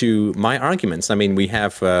rebuttals to my arguments. I mean, we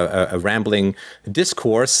have a rambling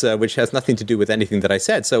discourse which has nothing to do with anything that I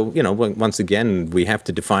said. So, once again, we have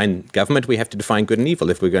to define government. We have to define good and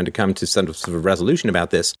evil if we're going to come to some sort of a resolution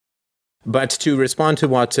about this. But to respond to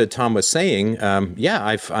what Tom was saying,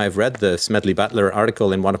 I've read the Smedley Butler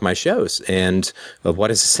article in one of my shows, and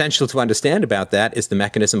what is essential to understand about that is the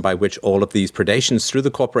mechanism by which all of these predations through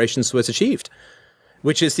the corporations was achieved,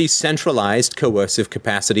 which is the centralized coercive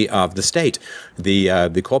capacity of the state.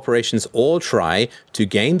 The corporations all try to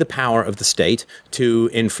gain the power of the state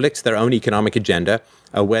to inflict their own economic agenda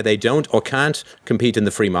where they don't or can't compete in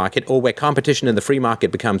the free market, or where competition in the free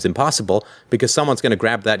market becomes impossible because someone's going to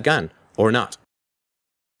grab that gun or not.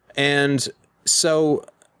 And so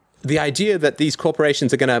the idea that these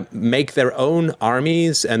corporations are going to make their own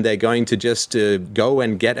armies and they're going to just go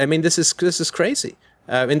and get, this is crazy.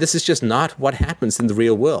 And this is just not what happens in the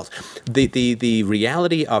real world. The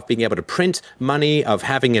reality of being able to print money, of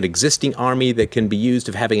having an existing army that can be used,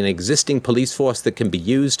 of having an existing police force that can be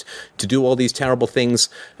used to do all these terrible things,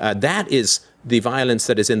 that is the violence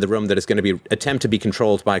that is in the room that is going to attempt to be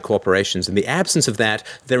controlled by corporations. In the absence of that,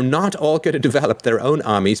 they're not all going to develop their own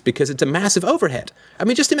armies because it's a massive overhead. I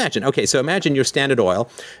mean, just imagine. Okay, so imagine you're Standard Oil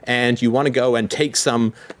and you want to go and take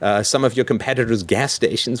some of your competitors' gas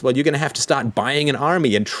stations. Well, you're going to have to start buying an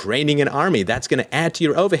army and training an army. That's going to add to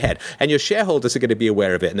your overhead. And your shareholders are going to be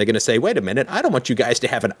aware of it. And they're going to say, wait a minute, I don't want you guys to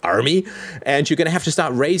have an army. And you're going to have to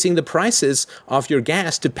start raising the prices of your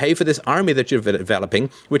gas to pay for this army that you're developing,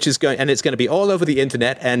 and it's going to be all over the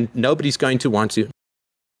internet, and nobody's going to want to.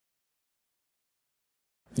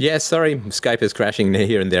 Yeah, sorry, Skype is crashing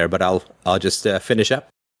here and there, but I'll just finish up.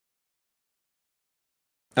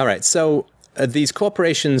 All right, so these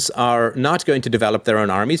corporations are not going to develop their own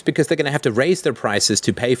armies because they're going to have to raise their prices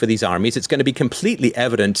to pay for these armies. It's going to be completely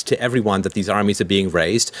evident to everyone that these armies are being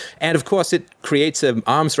raised. And of course, it creates an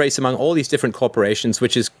arms race among all these different corporations,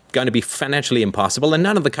 which is going to be financially impossible. And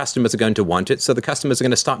none of the customers are going to want it. So the customers are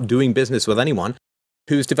going to stop doing business with anyone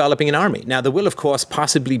who's developing an army. Now, there will, of course,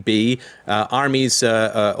 possibly be armies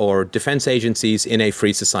or defense agencies in a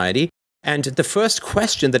free society. And the first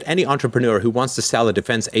question that any entrepreneur who wants to sell a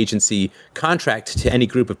defense agency contract to any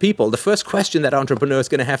group of people, the first question that entrepreneur is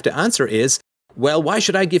going to have to answer is, well, why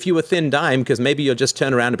should I give you a thin dime? Because maybe you'll just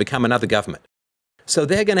turn around and become another government. So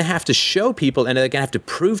they're going to have to show people, and they're going to have to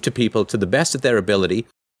prove to people to the best of their ability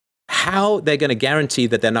how they're going to guarantee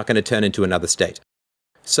that they're not going to turn into another state.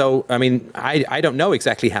 So, I mean, I don't know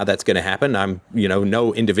exactly how that's going to happen.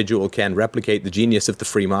 No individual can replicate the genius of the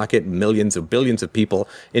free market, millions or billions of people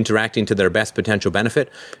interacting to their best potential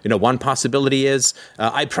benefit. One possibility is,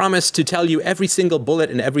 I promise to tell you every single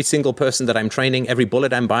bullet and every single person that I'm training, every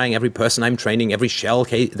bullet I'm buying, every person I'm training, every shell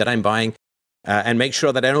that I'm buying, and make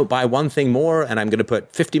sure that I don't buy one thing more, and I'm going to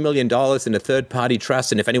put $50 million in a third-party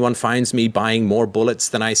trust, and if anyone finds me buying more bullets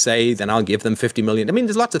than I say, then I'll give them $50 million. I mean,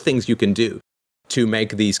 there's lots of things you can do to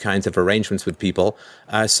make these kinds of arrangements with people.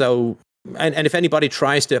 And if anybody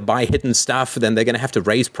tries to buy hidden stuff, then they're going to have to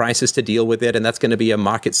raise prices to deal with it, and that's going to be a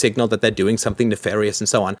market signal that they're doing something nefarious and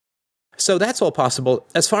so on. So that's all possible.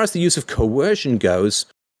 As far as the use of coercion goes,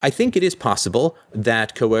 I think it is possible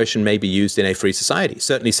that coercion may be used in a free society.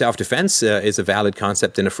 Certainly self-defense is a valid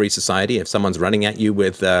concept in a free society. If someone's running at you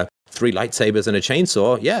with 3 lightsabers and a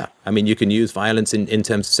chainsaw, yeah, I mean, you can use violence in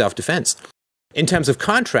terms of self-defense. In terms of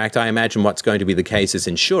contract, I imagine what's going to be the case is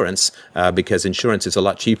insurance, because insurance is a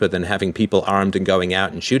lot cheaper than having people armed and going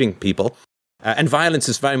out and shooting people. And violence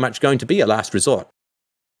is very much going to be a last resort.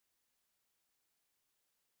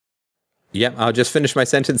 Yep, I'll just finish my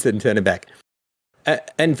sentence and turn it back.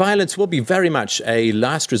 And violence will be very much a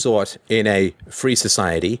last resort in a free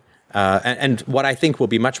society. And what I think will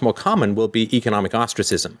be much more common will be economic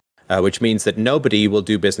ostracism. Which means that nobody will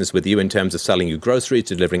do business with you in terms of selling you groceries,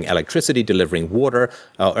 delivering electricity, delivering water,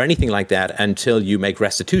 or anything like that until you make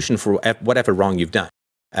restitution for whatever wrong you've done.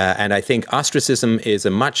 And I think ostracism is a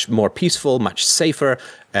much more peaceful, much safer,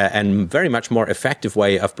 and very much more effective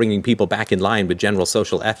way of bringing people back in line with general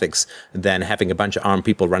social ethics than having a bunch of armed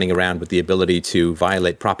people running around with the ability to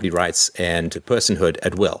violate property rights and personhood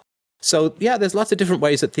at will. So, yeah, there's lots of different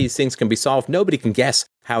ways that these things can be solved. Nobody can guess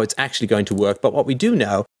how it's actually going to work. But what we do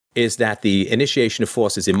know is that the initiation of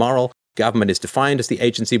force is immoral. Government is defined as the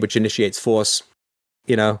agency which initiates force.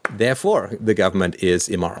 Therefore, the government is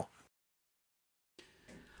immoral.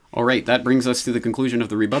 All right, that brings us to the conclusion of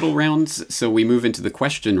the rebuttal rounds. So we move into the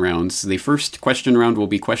question rounds. The first question round will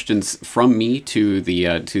be questions from me to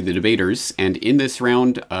the debaters, and in this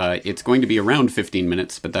round, it's going to be around 15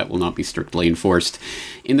 minutes, but that will not be strictly enforced.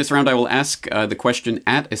 In this round, I will ask the question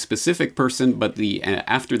at a specific person, but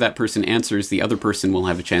after that person answers, the other person will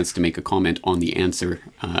have a chance to make a comment on the answer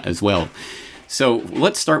as well. So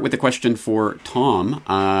let's start with the question for Tom.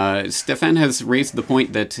 Stefan has raised the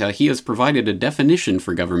point that he has provided a definition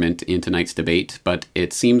for government in tonight's debate, but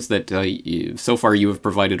it seems that so far you have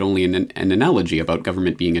provided only an analogy about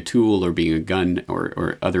government being a tool or being a gun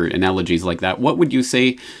or other analogies like that. What would you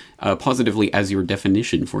say positively as your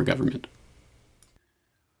definition for government?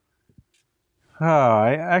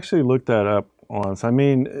 I actually looked that up once. I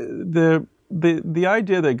mean, the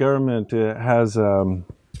idea that government has a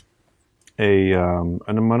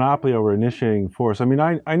monopoly over initiating force. I mean,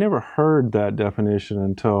 I never heard that definition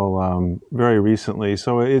until very recently.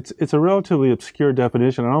 So it's a relatively obscure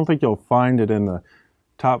definition. I don't think you'll find it in the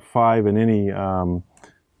top 5 in any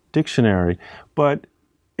dictionary. But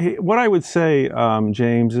what I would say,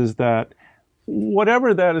 James, is that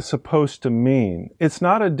whatever that is supposed to mean, it's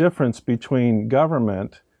not a difference between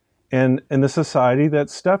government and the society that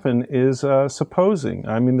Stefan is supposing.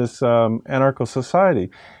 I mean, this anarcho society.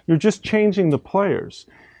 You're just changing the players.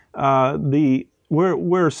 The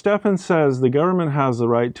where Stefan says the government has the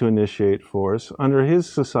right to initiate force, under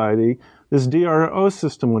his society, this DRO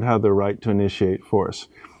system would have the right to initiate force.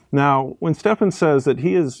 Now, when Stefan says that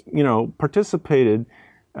he has, participated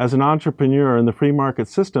as an entrepreneur in the free market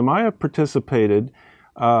system, I have participated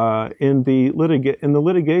in the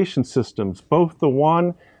litigation systems, both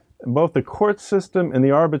the court system and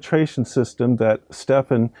the arbitration system that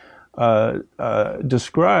Stefan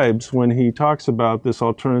describes when he talks about this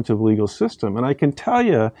alternative legal system. And I can tell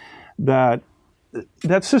you that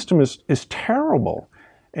that system is terrible.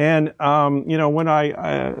 And, when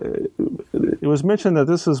it was mentioned that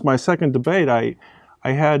this is my second debate, I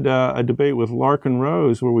had a debate with Larkin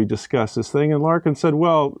Rose where we discussed this thing. And Larkin said,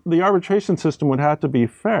 well, the arbitration system would have to be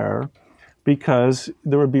fair because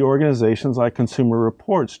there would be organizations like Consumer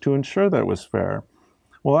Reports to ensure that it was fair.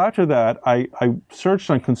 Well, after that, I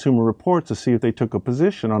searched on Consumer Reports to see if they took a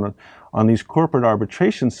position on these corporate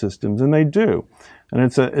arbitration systems, and they do. And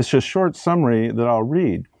it's a short summary that I'll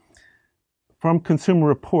read. From Consumer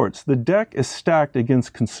Reports, the deck is stacked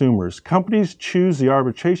against consumers. Companies choose the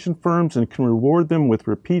arbitration firms and can reward them with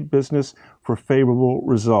repeat business for favorable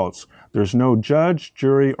results. There's no judge,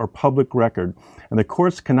 jury, or public record, and the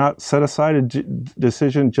courts cannot set aside a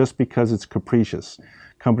decision just because it's capricious.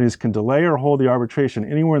 Companies can delay or hold the arbitration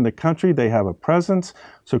anywhere in the country they have a presence,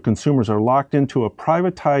 so consumers are locked into a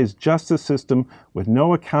privatized justice system with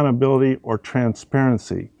no accountability or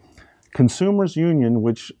transparency. Consumers Union,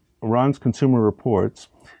 which runs Consumer Reports,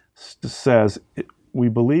 says, we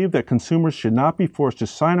believe that consumers should not be forced to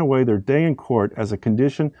sign away their day in court as a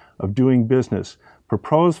condition of doing business.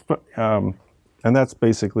 And that's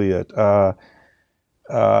basically it. And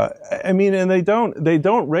they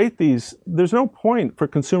don't rate these. There's no point for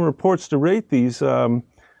Consumer Reports to rate these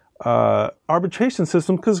arbitration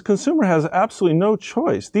systems because the consumer has absolutely no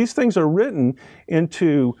choice. These things are written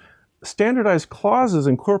into standardized clauses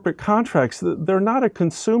in corporate contracts. They're not a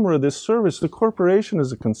consumer of this service. The corporation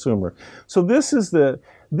is a consumer. So this is the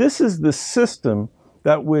system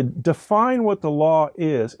that would define what the law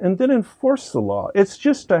is and then enforce the law. It's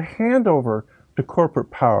just a handover to corporate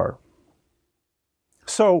power.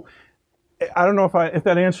 So I don't know if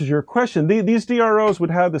that answers your question. These DROs would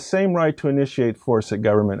have the same right to initiate force that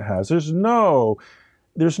government has. There's no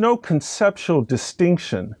conceptual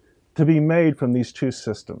distinction to be made from these two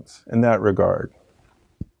systems in that regard.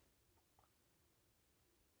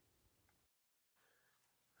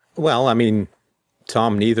 Well,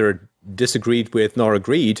 Tom neither disagreed with nor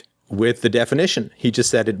agreed with the definition. He just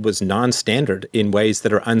said it was non-standard in ways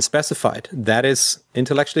that are unspecified. That is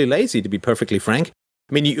intellectually lazy, to be perfectly frank.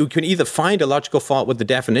 You can either find a logical fault with the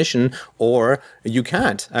definition or you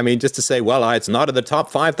can't. Just to say, well, it's not in the top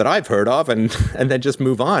 5 that I've heard of and then just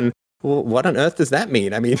move on. Well, what on earth does that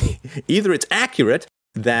mean? Either it's accurate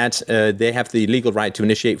that they have the legal right to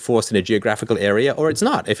initiate force in a geographical area or it's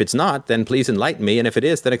not. If it's not, then please enlighten me. And if it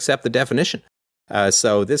is, then accept the definition.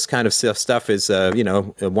 So this kind of stuff is,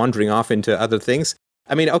 wandering off into other things.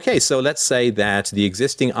 Okay, so let's say that the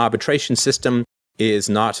existing arbitration system is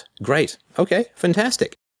not great. Okay,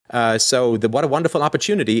 fantastic. So what a wonderful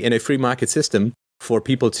opportunity in a free market system for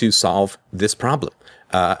people to solve this problem.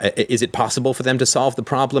 Is it possible for them to solve the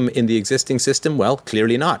problem in the existing system? Well,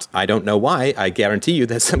 clearly not. I don't know why. I guarantee you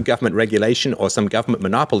there's some government regulation or some government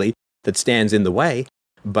monopoly that stands in the way.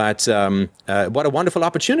 But what a wonderful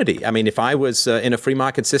opportunity. If I was in a free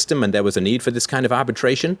market system and there was a need for this kind of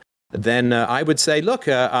arbitration, then I would say, look,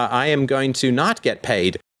 I am going to not get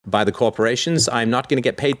paid by the corporations. I'm not going to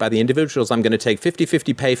get paid by the individuals. I'm going to take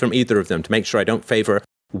 50-50 pay from either of them to make sure I don't favor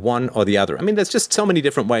one or the other. There's just so many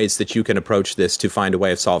different ways that you can approach this to find a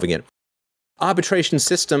way of solving it. Arbitration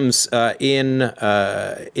systems in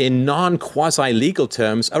non-quasi-legal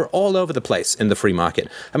terms are all over the place in the free market.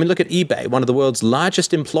 Look at eBay, one of the world's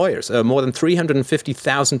largest employers. More than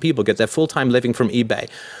 350,000 people get their full-time living from eBay.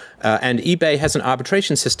 And eBay has an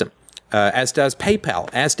arbitration system. As does PayPal,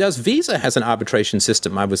 as does Visa has an arbitration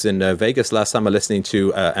system. I was in Vegas last summer listening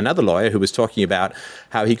to another lawyer who was talking about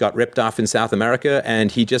how he got ripped off in South America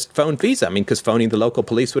and he just phoned Visa. Because phoning the local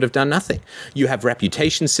police would have done nothing. You have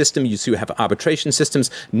reputation systems, you have arbitration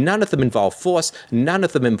systems. None of them involve force, none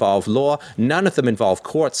of them involve law, none of them involve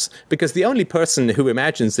courts, because the only person who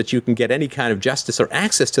imagines that you can get any kind of justice or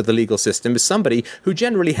access to the legal system is somebody who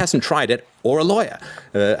generally hasn't tried it or a lawyer.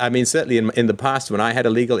 Certainly in the past when I had a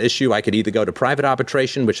legal issue, I could either go to private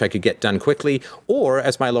arbitration, which I could get done quickly, or,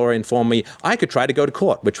 as my lawyer informed me, I could try to go to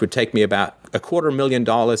court, which would take me about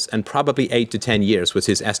 $250,000 and probably 8 to 10 years was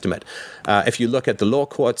his estimate. If you look at the law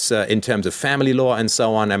courts in terms of family law and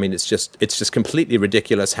so on, it's just completely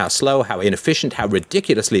ridiculous how slow, how inefficient, how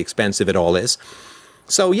ridiculously expensive it all is.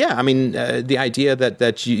 So yeah, I mean, the idea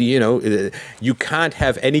that you can't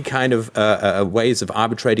have any kind of ways of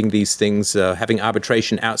arbitrating these things, having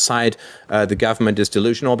arbitration outside the government is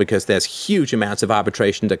delusional, because there's huge amounts of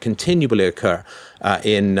arbitration that continually occur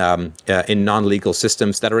in non-legal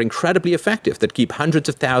systems that are incredibly effective, that keep hundreds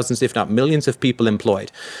of thousands, if not millions, of people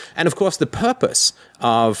employed. And of course, the purpose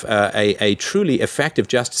of a truly effective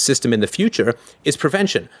justice system in the future is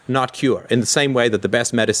prevention, not cure, in the same way that the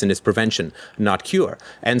best medicine is prevention, not cure.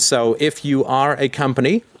 And so if you are a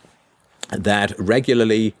company that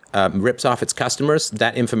regularly rips off its customers,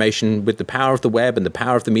 that information, with the power of the web and the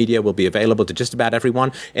power of the media, will be available to just about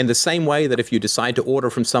everyone, in the same way that if you decide to order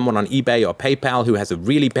from someone on eBay or PayPal who has a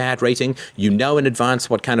really bad rating, you know in advance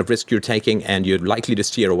what kind of risk you're taking, and you're likely to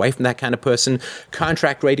steer away from that kind of person.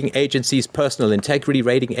 Contract rating agencies, personal integrity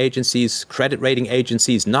rating agencies, credit rating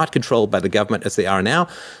agencies, not controlled by the government as they are now,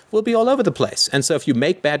 will be all over the place. And so if you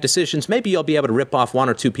make bad decisions, maybe you'll be able to rip off one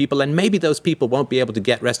or two people, and maybe those people won't be able to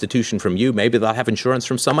get restitution from you. Maybe they'll have insurance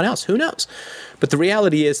from someone else. Who knows? But the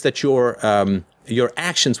reality is that your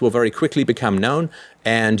actions will very quickly become known,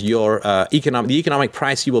 and the economic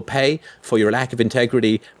price you will pay for your lack of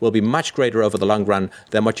integrity will be much greater over the long run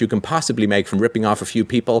than what you can possibly make from ripping off a few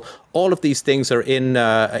people. All of these things are in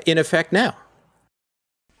effect now.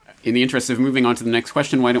 In the interest of moving on to the next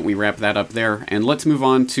question, why don't we wrap that up there? And let's move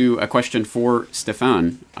on to a question for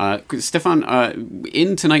Stefan. Stefan,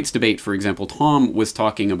 in tonight's debate, for example, Tom was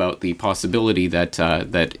talking about the possibility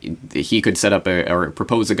that he could set up or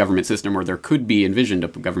propose a government system, or there could be envisioned a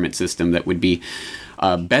government system that would be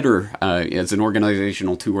better as an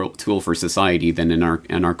organizational tool for society than an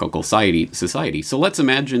anarchical society. So let's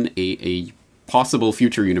imagine a possible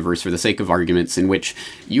future universe, for the sake of arguments, in which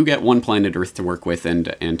you get one planet Earth to work with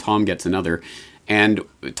and Tom gets another, and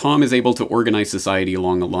Tom is able to organize society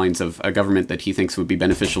along the lines of a government that he thinks would be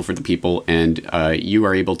beneficial for the people, and you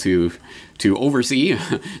are able to oversee,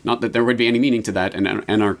 not that there would be any meaning to that, an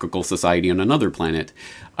anarchical society on another planet.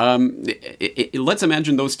 Let's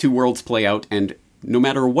imagine those two worlds play out, and no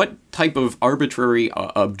matter what type of arbitrary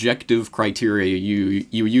objective criteria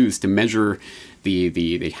you use to measure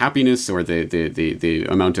the happiness or the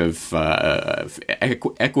amount of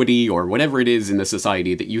equity or whatever it is in the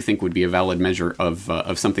society that you think would be a valid measure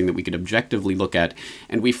of something that we could objectively look at,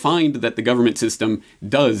 and we find that the government system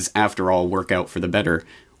does, after all, work out for the better,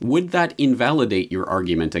 would that invalidate your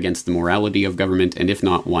argument against the morality of government? And if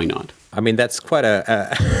not, why not? I mean, that's quite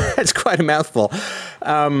that's quite a mouthful.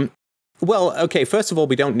 Well, okay, first of all,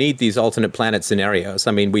 we don't need these alternate planet scenarios.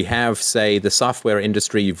 I mean, we have, say, the software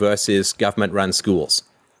industry versus government-run schools.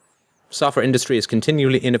 Software industry is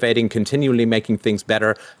continually innovating, continually making things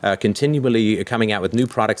better, continually coming out with new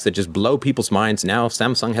products that just blow people's minds. Now,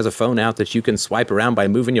 Samsung has a phone out that you can swipe around by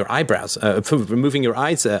moving your eyebrows, moving your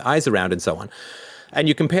eyes around and so on. And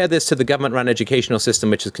you compare this to the government-run educational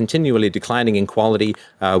system, which is continually declining in quality,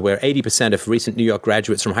 where 80% of recent New York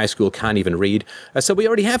graduates from high school can't even read. So we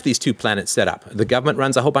already have these two planets set up. The government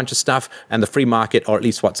runs a whole bunch of stuff, and the free market, or at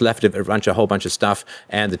least what's left of it, runs a whole bunch of stuff,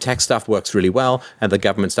 and the tech stuff works really well, and the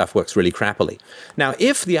government stuff works really crappily. Now,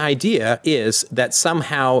 if the idea is that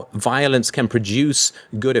somehow violence can produce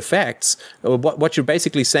good effects, what you're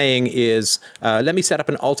basically saying is, let me set up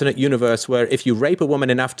an alternate universe where if you rape a woman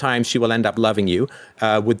enough times, she will end up loving you.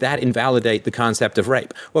 Would that invalidate the concept of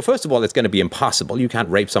rape? Well, first of all, it's going to be impossible. You can't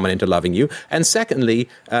rape someone into loving you. And secondly,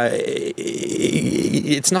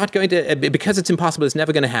 it's not going to, because it's impossible, it's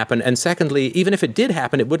never going to happen. And secondly, even if it did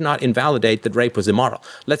happen, it would not invalidate that rape was immoral.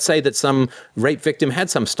 Let's say that some rape victim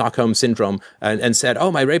had some Stockholm syndrome and said,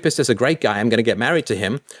 oh, my rapist is a great guy, I'm going to get married to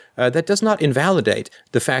him. That does not invalidate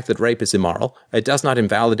the fact that rape is immoral. It does not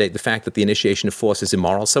invalidate the fact that the initiation of force is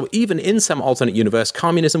immoral. So even in some alternate universe,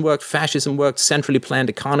 communism worked, fascism worked, centrally planned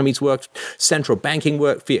economies worked, central banking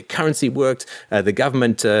worked, fiat currency worked, the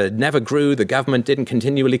government never grew, the government didn't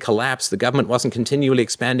continually collapse, the government wasn't continually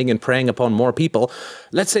expanding and preying upon more people.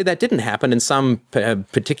 Let's say that didn't happen and some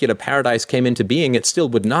particular paradise came into being, it still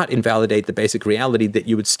would not invalidate the basic reality that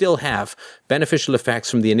you would still have beneficial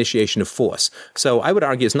effects from the initiation of force. So I would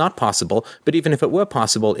argue it's not possible, but even if it were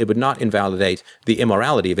possible, it would not invalidate the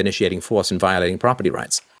immorality of initiating force and violating property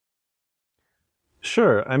rights.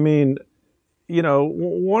 Sure. I mean, you know,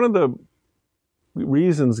 one of the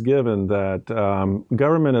reasons given that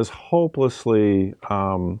government is hopelessly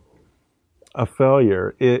a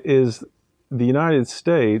failure is the United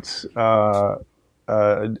States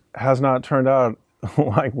has not turned out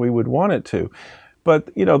like we would want it to. But,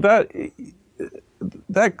 you know, that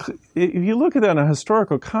if you look at that in a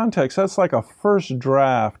historical context, that's like a first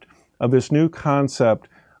draft of this new concept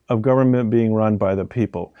of government being run by the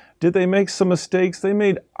people. Did they make some mistakes? They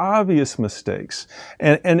made obvious mistakes.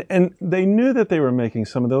 And they knew that they were making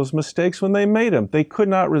some of those mistakes when they made them. They could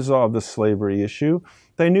not resolve the slavery issue.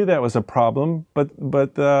 They knew that was a problem, but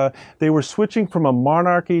they were switching from a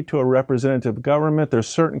monarchy to a representative government. There's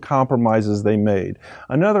certain compromises they made.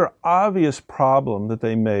 Another obvious problem that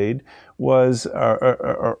they made was,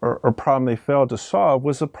 or problem they failed to solve,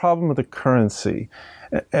 was the problem of the currency.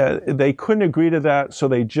 They couldn't agree to that, so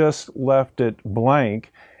they just left it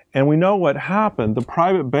blank. And we know what happened. The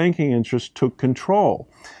private banking interest took control.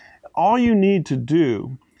 All you need to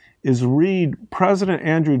do is read President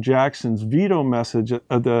Andrew Jackson's veto message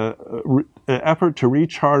of the effort to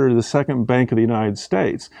recharter the Second Bank of the United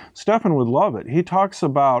States. Stephan would love it. He talks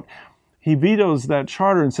about, he vetoes that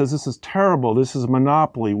charter and says, this is terrible, this is a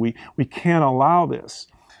monopoly, we can't allow this.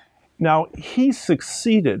 Now, he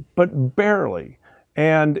succeeded, but barely.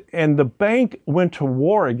 And the bank went to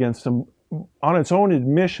war against him on its own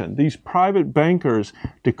admission. These private bankers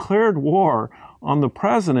declared war on the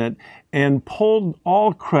president and pulled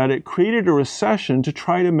all credit, created a recession to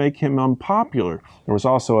try to make him unpopular. There was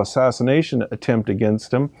also an assassination attempt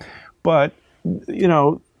against him. But, you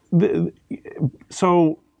know,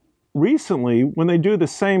 so recently, when they do the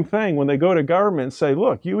same thing, when they go to government and say,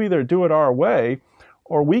 look, you either do it our way,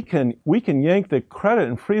 or we can yank the credit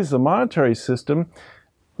and freeze the monetary system.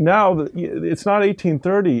 Now it's not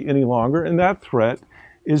 1830 any longer, and that threat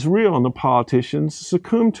is real, and the politicians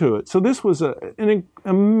succumb to it. So this was a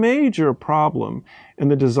major problem in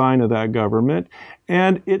the design of that government,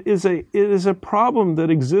 and it is a problem that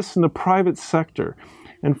exists in the private sector.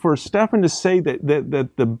 And for Stephan to say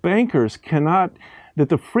that the bankers cannot, that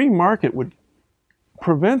the free market would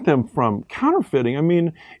prevent them from counterfeiting, I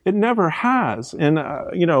mean, it never has. And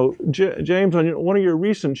you know, James, on one of your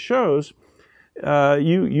recent shows,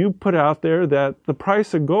 you put out there that the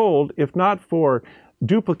price of gold, if not for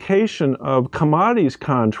duplication of commodities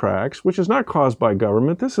contracts, which is not caused by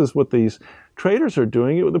government, this is what these traders are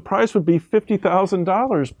doing, the price would be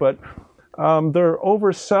 $50,000, but they're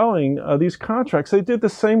overselling these contracts. They did the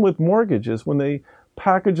same with mortgages when they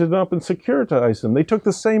packaged it up and securitized them. They took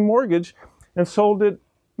the same mortgage and sold it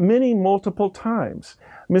multiple times.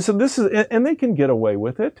 I mean, so this is, and they can get away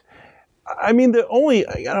with it. I mean, the only,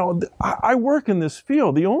 you know, I work in this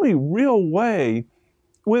field. The only real way,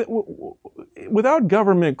 without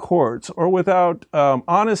government courts or without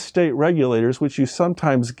honest state regulators, which you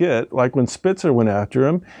sometimes get, like when Spitzer went after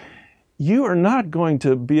him, you are not going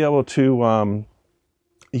to be able to,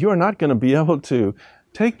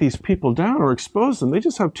 take these people down or expose them. They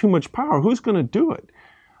just have too much power. Who's going to do it?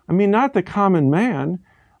 I mean, not the common man.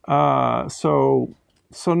 So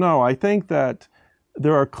no, I think that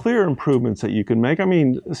there are clear improvements that you can make. I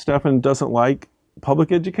mean, Stephan doesn't like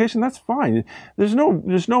public education. That's fine. There's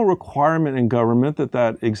no requirement in government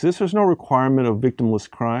that exists. There's no requirement of victimless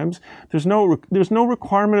crimes. There's no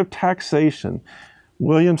requirement of taxation.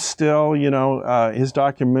 William Still, you know, his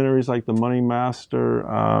documentaries like The Money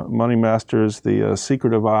Masters, The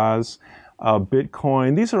Secret of Oz,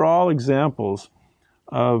 Bitcoin, these are all examples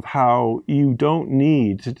of how you don't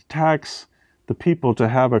need to tax the people to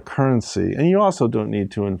have a currency, and you also don't need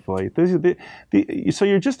to inflate. So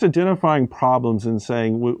you're just identifying problems and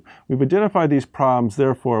saying, we've identified these problems,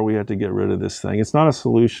 therefore we have to get rid of this thing. It's not a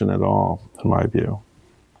solution at all, in my view.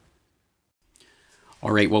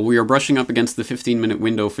 All right, well, we are brushing up against the 15-minute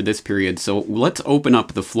window for this period, so let's open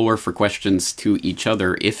up the floor for questions to each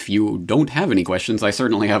other. If you don't have any questions, I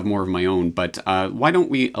certainly have more of my own, but why don't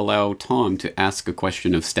we allow Tom to ask a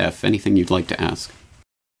question of Steph? Anything you'd like to ask?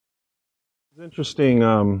 It's interesting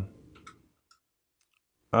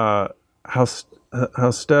how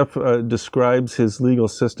Steph describes his legal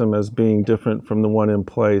system as being different from the one in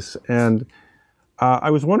place, and I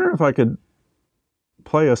was wondering if I could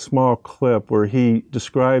play a small clip where he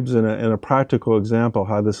describes in a practical example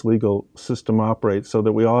how this legal system operates so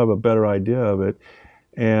that we all have a better idea of it.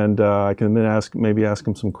 And I can then ask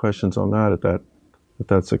him some questions on that if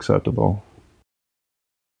that's acceptable.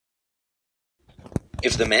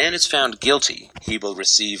 If the man is found guilty, he will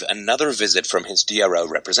receive another visit from his DRO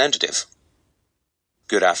representative.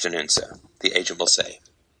 Good afternoon, sir, the agent will say.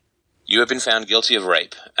 You have been found guilty of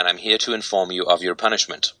rape, and I'm here to inform you of your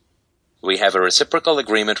punishment. We have a reciprocal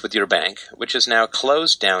agreement with your bank, which has now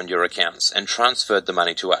closed down your accounts and transferred the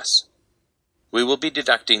money to us. We will be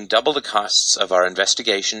deducting double the costs of our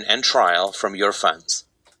investigation and trial from your funds,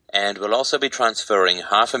 and will also be transferring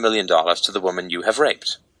 $500,000 to the woman you have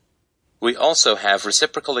raped. We also have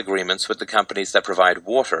reciprocal agreements with the companies that provide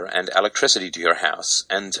water and electricity to your house,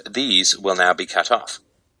 and these will now be cut off.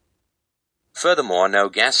 Furthermore, no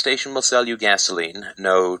gas station will sell you gasoline,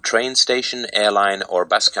 no train station, airline, or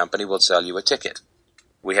bus company will sell you a ticket.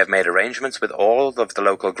 We have made arrangements with all of the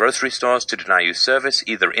local grocery stores to deny you service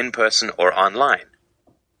either in person or online.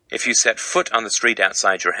 If you set foot on the street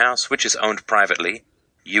outside your house, which is owned privately,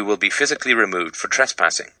 you will be physically removed for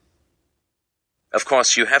trespassing. Of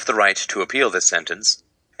course, you have the right to appeal this sentence,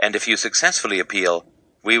 and if you successfully appeal,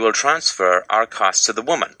 we will transfer our costs to the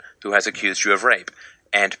woman who has accused you of rape,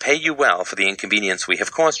 and pay you well for the inconvenience we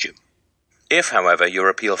have caused you. If, however, your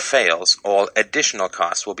appeal fails, all additional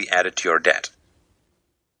costs will be added to your debt.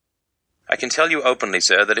 I can tell you openly,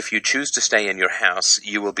 sir, that if you choose to stay in your house,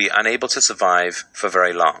 you will be unable to survive for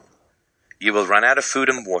very long. You will run out of food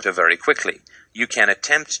and water very quickly. You can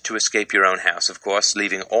attempt to escape your own house, of course,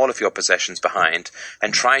 leaving all of your possessions behind,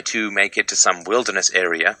 and try to make it to some wilderness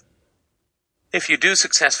area. If you do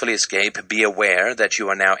successfully escape, be aware that you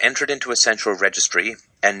are now entered into a central registry,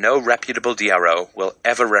 and no reputable DRO will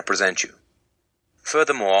ever represent you.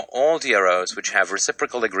 Furthermore, all DROs which have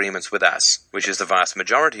reciprocal agreements with us, which is the vast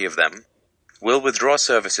majority of them, will withdraw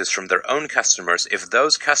services from their own customers if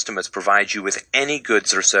those customers provide you with any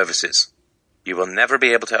goods or services. You will never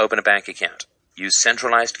be able to open a bank account, use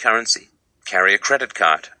centralized currency, carry a credit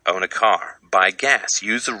card, own a car, buy gas,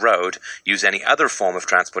 use the road, use any other form of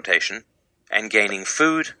transportation, and gaining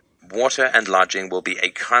food, water, and lodging will be a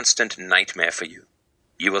constant nightmare for you.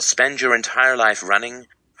 You will spend your entire life running,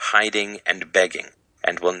 hiding, and begging,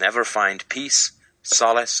 and will never find peace,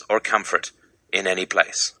 solace, or comfort in any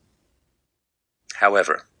place.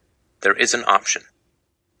 However, there is an option.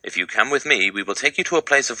 If you come with me, we will take you to a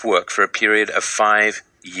place of work for a period of 5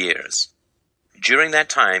 years. During that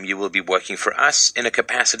time, you will be working for us in a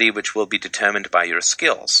capacity which will be determined by your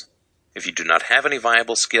skills. If you do not have any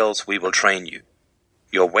viable skills, we will train you.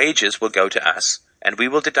 Your wages will go to us, and we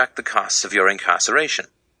will deduct the costs of your incarceration,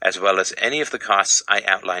 as well as any of the costs I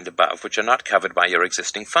outlined above which are not covered by your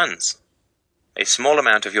existing funds. A small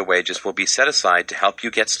amount of your wages will be set aside to help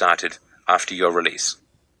you get started after your release.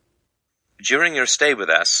 During your stay with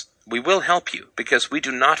us, we will help you because we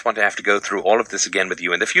do not want to have to go through all of this again with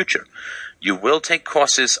you in the future. You will take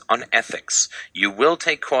courses on ethics. You will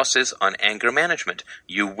take courses on anger management.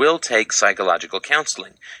 You will take psychological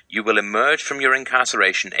counseling. You will emerge from your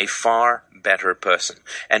incarceration a far better person.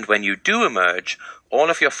 And when you do emerge,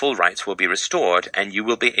 all of your full rights will be restored and you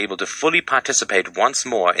will be able to fully participate once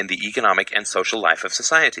more in the economic and social life of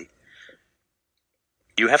society.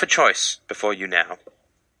 You have a choice before you now,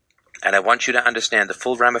 and I want you to understand the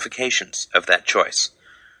full ramifications of that choice.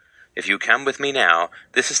 If you come with me now,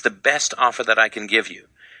 this is the best offer that I can give you.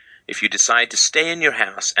 If you decide to stay in your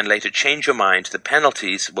house and later change your mind, the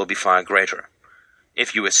penalties will be far greater.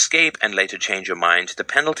 If you escape and later change your mind, the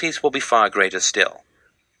penalties will be far greater still.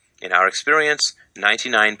 In our experience,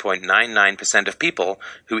 99.99% of people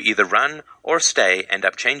who either run or stay end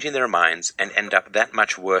up changing their minds and end up that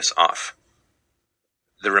much worse off.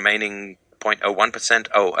 The remaining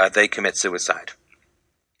 0.01%, they commit suicide.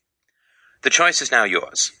 The choice is now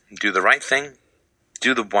yours. Do the right thing.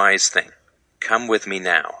 Do the wise thing. Come with me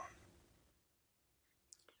now.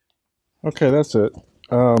 Okay, that's it.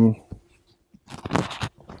 I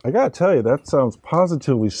gotta tell you, that sounds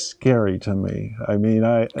positively scary to me. I mean,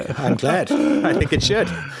 I'm glad. I think it should.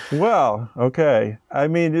 Well, okay. I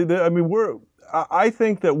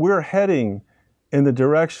think that we're heading in the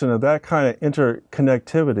direction of that kind of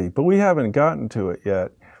interconnectivity, but we haven't gotten to it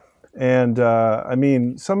yet. And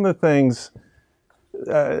some of the things.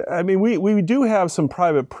 We do have some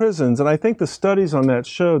private prisons, and I think the studies on that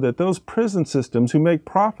show that those prison systems who make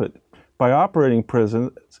profit by operating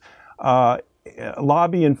prisons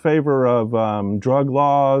lobby in favor of drug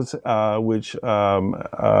laws,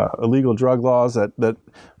 illegal drug laws that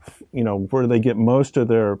where they get most of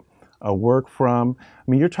their work from. I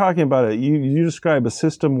mean, you're talking about you describe a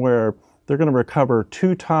system where they're going to recover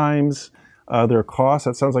 2 times their costs.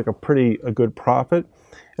 That sounds like a good profit.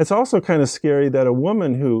 It's also kind of scary that a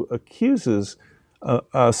woman who accuses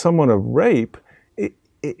someone of rape,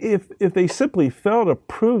 if they simply fail to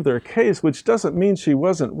prove their case, which doesn't mean she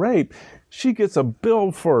wasn't raped, she gets a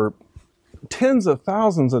bill for tens of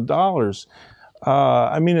thousands of dollars.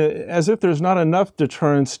 As if there's not enough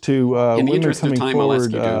deterrence to women coming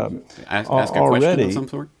forward ask a already. Question of some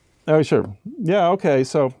sort. Oh, sure. Yeah. Okay.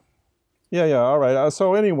 So, yeah. All right.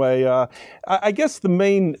 So anyway, I guess the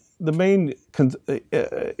main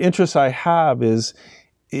interest I have is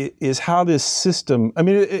how this system. I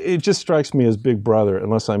mean, it just strikes me as Big Brother,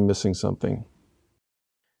 unless I'm missing something.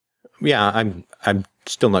 Yeah, I'm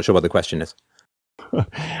still not sure what the question is.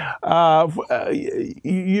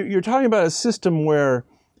 You're talking about a system where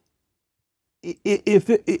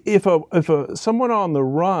if someone on the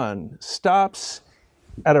run stops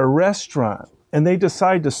at a restaurant and they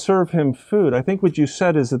decide to serve him food, I think what you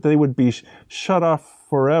said is that they would be shut off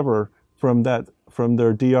forever from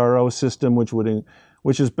their DRO system,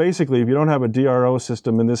 which is basically, if you don't have a DRO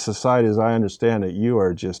system in this society, as I understand it, you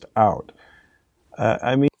are just out.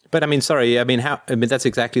 But that's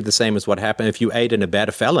exactly the same as what happened if you aid and abet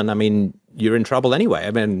a felon. I mean, you're in trouble anyway.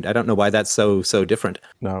 I mean, I don't know why that's so different.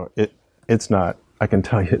 No, it's not. I can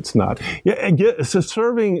tell you it's not. Yeah, so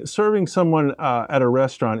serving someone at a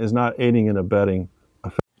restaurant is not aiding and abetting.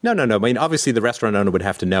 No. I mean, obviously the restaurant owner would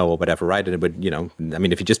have to know or whatever, right? And it would,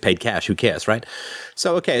 if you just paid cash, who cares, right?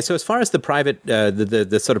 So, okay. So as far as the private,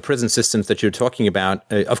 the sort of prison systems that you're talking about,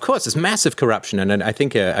 of course, there's massive corruption. And I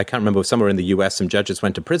think, I can't remember, somewhere in the U.S., some judges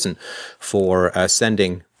went to prison for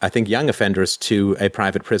sending, I think, young offenders to a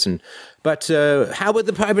private prison. But how would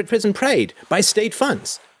the private prison paid? By state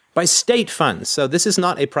funds. By state funds. So this is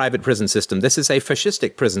not a private prison system. This is a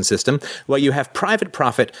fascistic prison system where you have private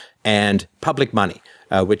profit and public money,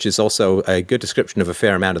 which is also a good description of a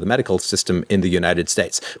fair amount of the medical system in the United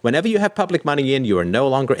States. Whenever you have public money in, you are no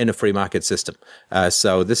longer in a free market system.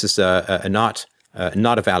 So this is not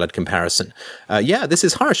a valid comparison. This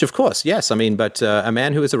is harsh, of course. Yes, but a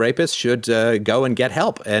man who is a rapist should go and get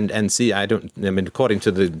help and see. According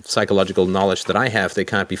to the psychological knowledge that I have, they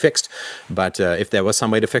can't be fixed. But if there was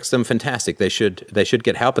some way to fix them, fantastic. They should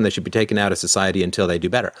get help, and they should be taken out of society until they do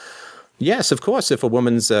better. Yes, of course, if a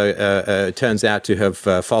woman turns out to have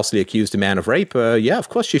falsely accused a man of rape, of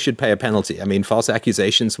course she should pay a penalty. I mean, false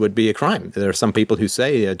accusations would be a crime. There are some people who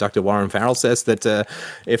say, Dr. Warren Farrell says that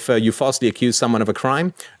if you falsely accuse someone of a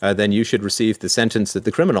crime, then you should receive the sentence that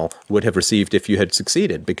the criminal would have received if you had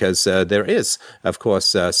succeeded, because there is, of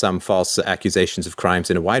course, some false accusations of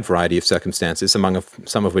crimes in a wide variety of circumstances,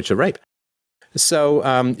 some of which are rape. So,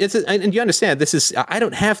 and you understand, I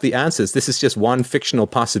don't have the answers. This is just one fictional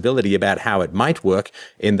possibility about how it might work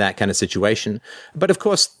in that kind of situation. But of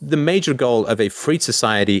course, the major goal of a free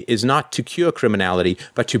society is not to cure criminality,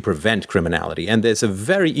 but to prevent criminality. And there's a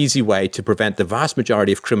very easy way to prevent the vast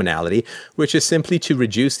majority of criminality, which is simply to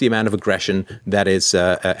reduce the amount of aggression that is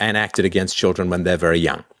enacted against children when they're very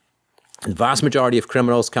young. The vast majority of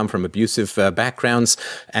criminals come from abusive backgrounds,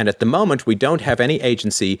 and at the moment, we don't have any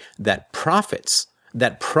agency that profits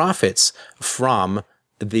from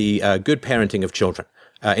the good parenting of children.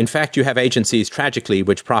 In fact, you have agencies, tragically,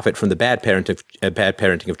 which profit from the bad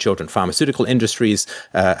parenting of children. Pharmaceutical industries,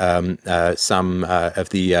 some of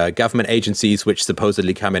the government agencies, which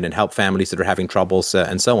supposedly come in and help families that are having troubles,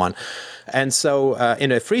 and so on. And so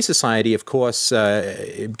in a free society, of course,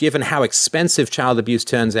 given how expensive child abuse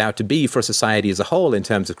turns out to be for society as a whole in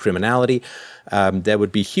terms of criminality, there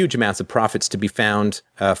would be huge amounts of profits to be found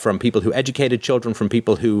from people who educated children, from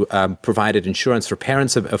people who provided insurance for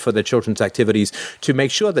parents for their children's activities, to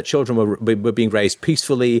make sure that children were being raised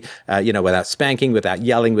peacefully, without spanking, without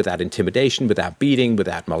yelling, without intimidation, without beating,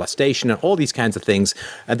 without molestation, and all these kinds of things.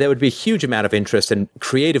 There would be a huge amount of interest and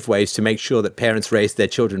creative ways to make sure that parents raised their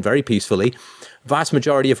children very peacefully. Vast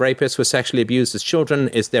majority of rapists were sexually abused as children.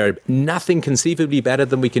 Is there nothing conceivably better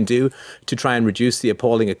than we can do to try and reduce the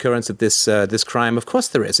appalling occurrence of this crime? Of course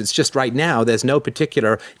there is. It's just right now there's no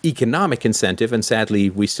particular economic incentive, and sadly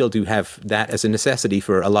we still do have that as a necessity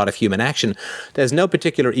for a lot of human action. There's no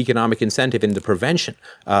particular economic incentive in the prevention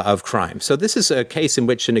of crime. So this is a case in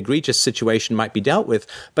which an egregious situation might be dealt with,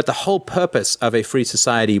 but the whole purpose of a free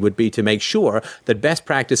society would be to make sure that best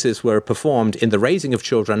practices were performed in the raising of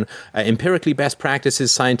children, empirically best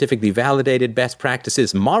practices, scientifically validated best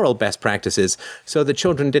practices, moral best practices, so that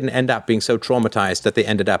children didn't end up being so traumatized that they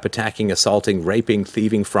ended up attacking, assaulting, raping,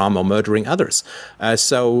 thieving from, or murdering others.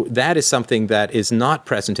 So that is something that is not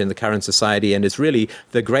present in the current society and is really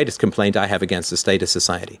the greatest complaint I have against the state of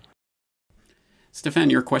society. Stefan,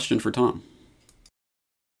 your question for Tom.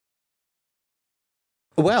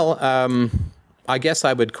 Well, I guess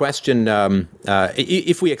I would question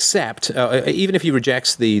if we accept, even if he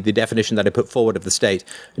rejects the definition that I put forward of the state,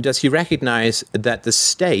 does he recognize that the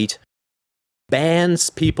state bans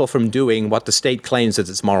people from doing what the state claims is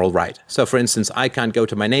its moral right? So, for instance, I can't go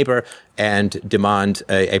to my neighbor and demand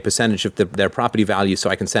a percentage of their property value so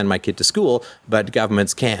I can send my kid to school, but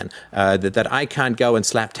governments can. That I can't go and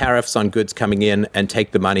slap tariffs on goods coming in and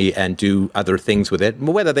take the money and do other things with it.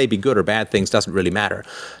 Whether they be good or bad things doesn't really matter.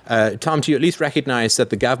 Tom, do you at least recognize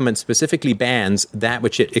that the government specifically bans that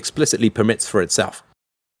which it explicitly permits for itself?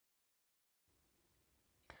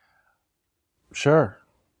 Sure.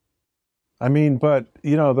 But,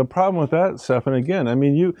 the problem with that, Stefan, again,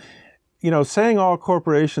 saying all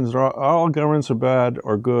corporations or all governments are bad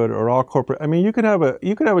or good or all corporate. I mean, you could have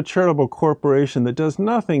a charitable corporation that does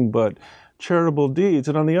nothing but charitable deeds,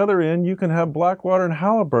 and on the other end, you can have Blackwater and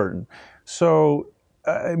Halliburton. So,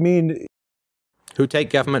 I mean, who take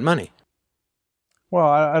government money? Well,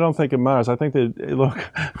 I don't think it matters. I think that look.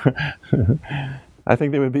 I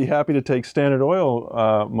think they would be happy to take Standard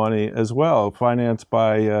Oil money as well, financed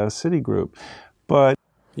by Citigroup, but.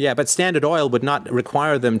 Yeah, but Standard Oil would not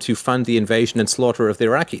require them to fund the invasion and slaughter of the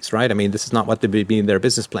Iraqis, right? I mean, this is not what would be in their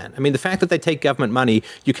business plan. I mean, the fact that they take government money,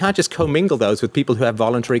 you can't just commingle those with people who have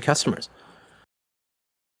voluntary customers.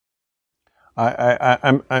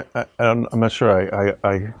 I'm not sure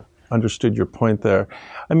I understood your point there.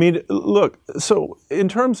 I mean, look, so in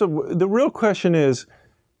terms of the real question is,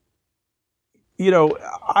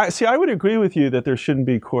 I would agree with you that there shouldn't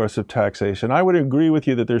be coercive taxation. I would agree with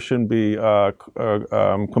you that there shouldn't be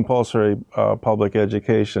compulsory public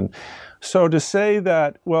education. So to say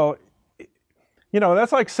that, well,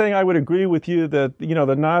 that's like saying I would agree with you that,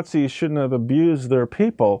 the Nazis shouldn't have abused their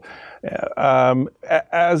people.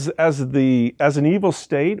 As an evil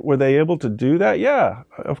state, were they able to do that? Yeah,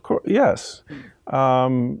 of course, yes.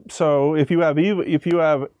 So if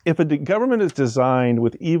a government is designed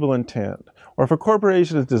with evil intent, or if a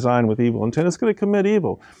corporation is designed with evil intent, it's going to commit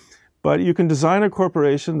evil. But you can design a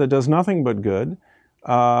corporation that does nothing but good.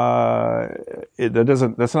 That's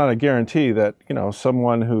not a guarantee that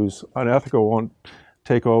someone who's unethical won't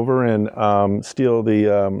take over and steal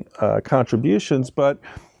the contributions. But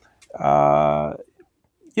yeah,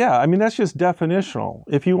 I mean that's just definitional.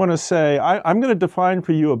 If you want to say, I'm going to define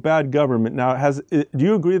for you a bad government. Now, do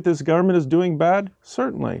you agree that this government is doing bad?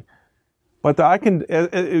 Certainly. But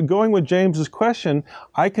going with James's question,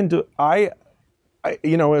 as part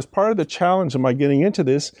of the challenge of my getting into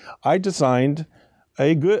this, I designed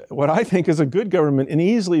what I think is a good government and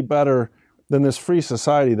easily better than this free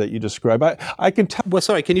society that you describe. I can tell. Well,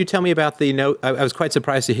 sorry, can you tell me about the no? I was quite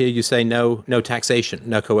surprised to hear you say no taxation,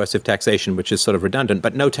 no coercive taxation, which is sort of redundant,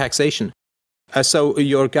 but no taxation. So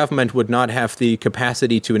your government would not have the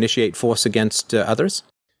capacity to initiate force against others?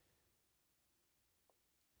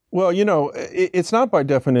 Well, it's not by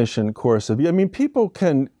definition coercive. I mean, people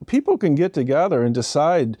can get together and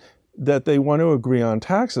decide that they want to agree on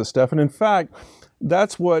taxes, Steph. And in fact,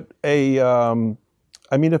 that's what if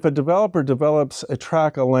a developer develops a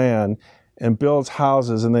tract of land and builds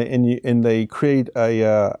houses and they create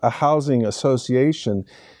a housing association,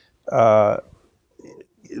 that's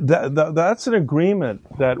an agreement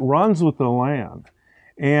that runs with the land,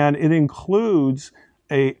 and it includes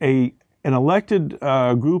an elected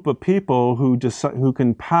group of people who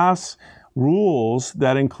can pass rules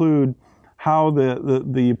that include how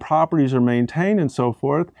the properties are maintained and so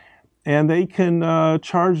forth, and they can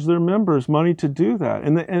charge their members money to do that,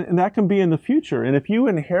 and that can be in the future. And if you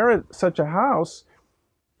inherit such a house,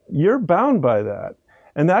 you're bound by that,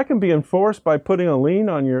 and that can be enforced by putting a lien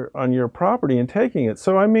on your property and taking it.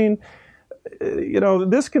 So I mean,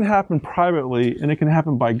 this can happen privately and it can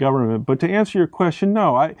happen by government. But to answer your question,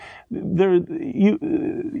 no,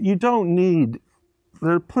 you don't need.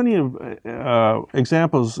 There are plenty of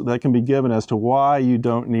examples that can be given as to why you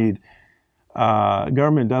don't need.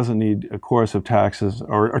 Government doesn't need coercive taxes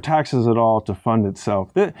or taxes at all to fund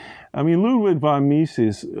itself. Ludwig von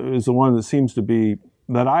Mises is the one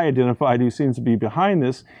that I identified who seems to be behind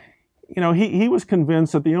this. He was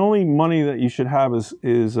convinced that the only money that you should have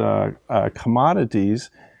is commodities,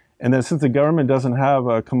 and that since the government doesn't have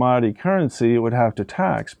a commodity currency, it would have to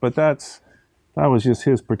tax. But that was just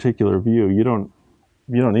his particular view. You don't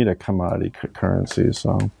need a commodity currency,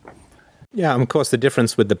 so. Yeah, of course, the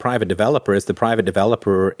difference with the private developer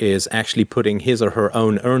is actually putting his or her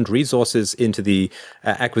own earned resources into the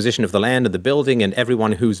acquisition of the land and the building, and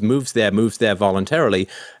everyone who moves there voluntarily.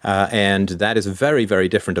 And that is very, very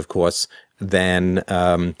different, of course, than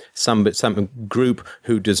some group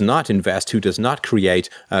who does not invest, who does not create,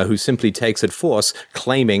 who simply takes it force,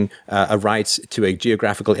 claiming a right to a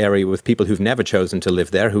geographical area with people who've never chosen to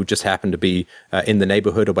live there, who just happen to be in the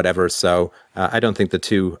neighborhood or whatever. So I don't think the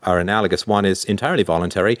two are analogous. One is entirely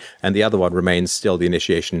voluntary, and the other one remains still the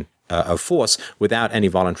initiation of force without any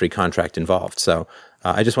voluntary contract involved. So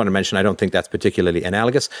I just want to mention I don't think that's particularly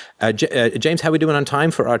analogous. James, how are we doing on time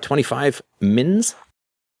for our 25 mins?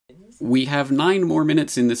 We have 9 more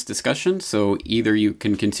minutes in this discussion, so either you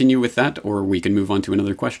can continue with that or we can move on to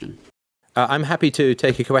another question. I'm happy to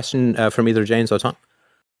take a question from either James or Tom.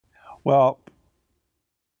 Well,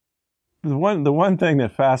 the one thing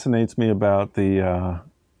that fascinates me about the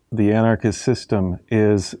anarchist system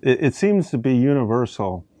is it seems to be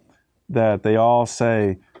universal that they all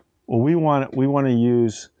say, well, we want to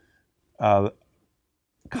use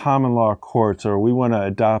common law courts, or we want to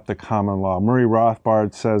adopt the common law. Murray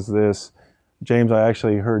Rothbard says this. James, I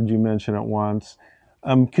actually heard you mention it once.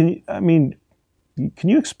 Can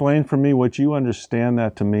you explain for me what you understand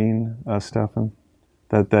that to mean, Stefan?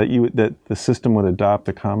 That the system would adopt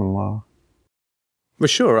the common law? Well,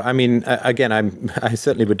 sure. I mean, again, I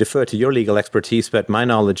certainly would defer to your legal expertise, but my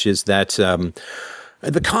knowledge is that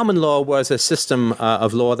the common law was a system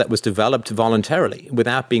of law that was developed voluntarily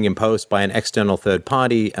without being imposed by an external third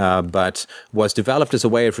party, but was developed as a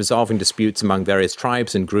way of resolving disputes among various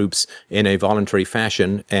tribes and groups in a voluntary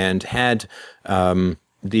fashion, and had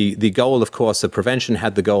the goal, of course, of prevention,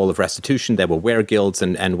 had the goal of restitution. There were were-guilds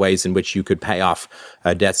and ways in which you could pay off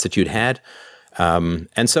debts that you'd had.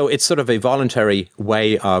 And so it's sort of a voluntary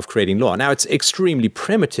way of creating law. Now, it's extremely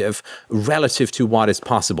primitive relative to what is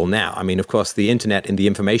possible now. I mean, of course, the internet and the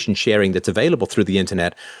information sharing that's available through the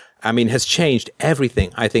internet, I mean, has changed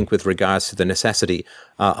everything, I think, with regards to the necessity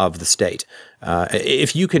of the state.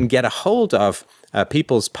 If you can get a hold of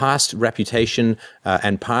people's past reputation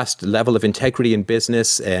and past level of integrity in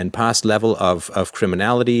business and past level of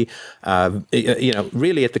criminality,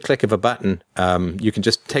 really at the click of a button, you can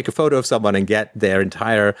just take a photo of someone and get their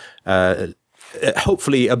entire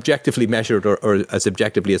hopefully objectively measured or as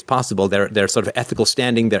objectively as possible, their sort of ethical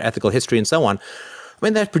standing, their ethical history, and so on. I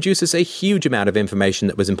mean, that produces a huge amount of information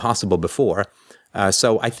that was impossible before.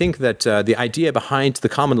 So I think that the idea behind the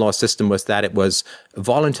common law system was that it was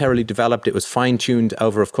voluntarily developed. It was fine-tuned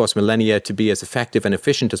over, of course, millennia to be as effective and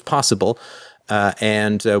efficient as possible,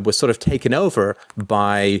 and was sort of taken over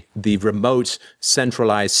by the remote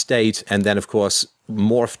centralized state, and then, of course,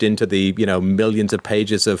 morphed into the millions of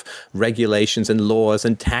pages of regulations and laws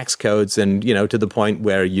and tax codes, and to the point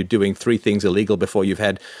where you're doing 3 things illegal before you've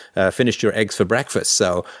had finished your eggs for breakfast.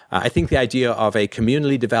 So I think the idea of a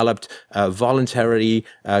communally developed, voluntary,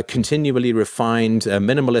 continually refined,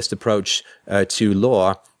 minimalist approach to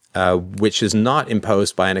law, which is not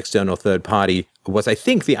imposed by an external third party, was, I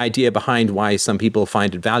think, the idea behind why some people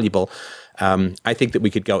find it valuable. I think that we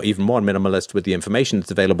could go even more minimalist with the information that's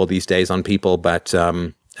available these days on people, but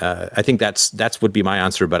I think that's would be my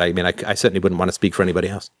answer. But I mean, I certainly wouldn't want to speak for anybody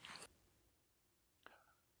else.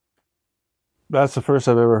 That's the first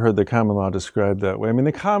I've ever heard the common law described that way. I mean,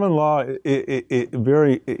 the common law,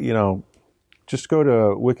 just go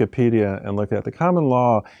to Wikipedia and look at it. The common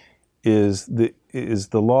law is the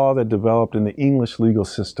law that developed in the English legal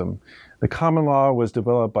system. The common law was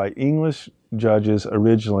developed by English judges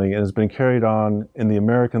originally and has been carried on in the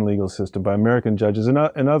American legal system by American judges and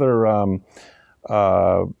other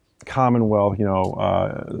Commonwealth,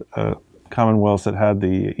 commonwealths that had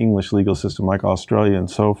the English legal system, like Australia and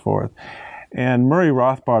so forth. And Murray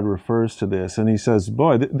Rothbard refers to this, and he says,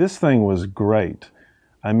 "Boy, this thing was great."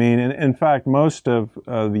 I mean, in fact, most of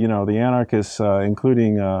the anarchists,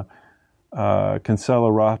 including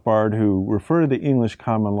Kinsella Rothbard, who refer to the English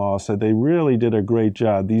common law, said they really did a great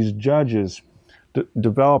job. These judges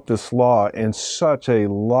developed this law in such a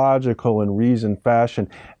logical and reasoned fashion,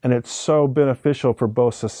 and it's so beneficial for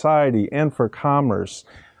both society and for commerce.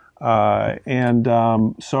 So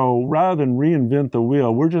rather than reinvent the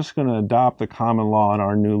wheel, we're just going to adopt the common law in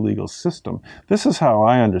our new legal system. This is how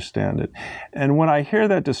I understand it. And when I hear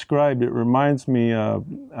that described, it reminds me of,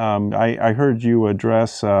 I heard you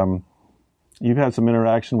address, you've had some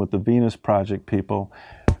interaction with the Venus Project people,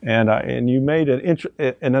 and you made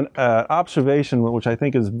an observation which I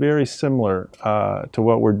think is very similar to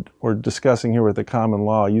what we're discussing here with the common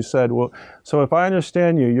law. You said, well, so if I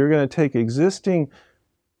understand you, you're going to take existing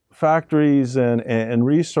factories and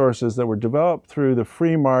resources that were developed through the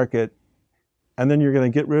free market, and then you're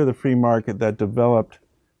going to get rid of the free market that developed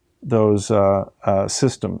those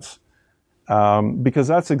systems. Because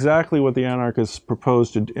that's exactly what the anarchists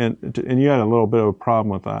proposed to, and you had a little bit of a problem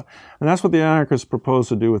with that. And that's what the anarchists proposed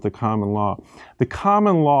to do with the common law. The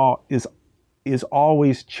common law is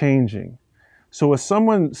always changing. So if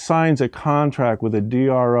someone signs a contract with a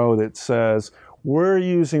DRO that says, we're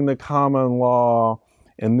using the common law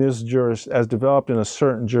in this as developed in a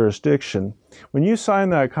certain jurisdiction, when you sign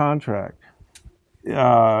that contract,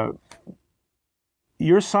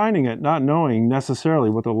 you're signing it not knowing necessarily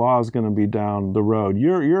what the law is going to be down the road.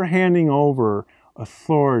 You're handing over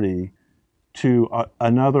authority to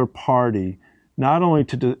another party, not only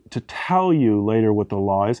to tell you later what the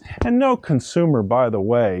law is, and no consumer, by the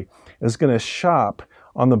way, is going to shop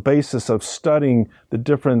on the basis of studying the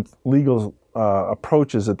different legal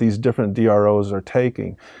approaches that these different DROs are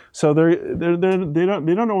taking. So they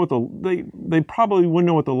don't know what they probably wouldn't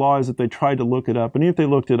know what the law is if they tried to look it up, and if they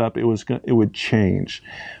looked it up, it would change.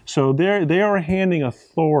 So they are handing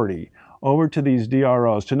authority over to these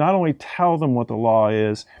DROs to not only tell them what the law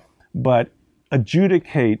is, but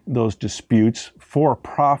adjudicate those disputes for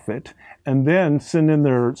profit, and then send in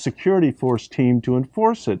their security force team to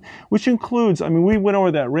enforce it, which includes, we went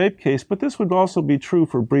over that rape case, but this would also be true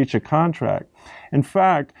for breach of contract. In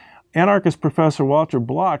fact, anarchist Professor Walter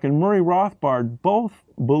Block and Murray Rothbard both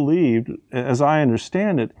believed, as I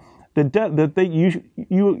understand it, that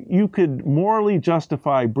you could morally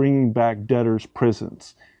justify bringing back debtors'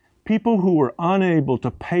 prisons. People who were unable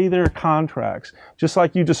to pay their contracts, just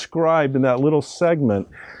like you described in that little segment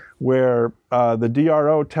where the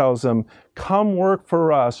DRO tells them, come work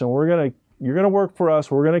for us, and you're going to work for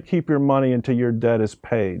us, we're going to keep your money until your debt is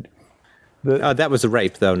paid. That was a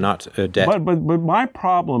rape, though, not a debt. But my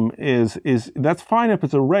problem is that's fine if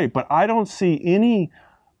it's a rape, but I don't see any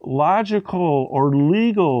logical or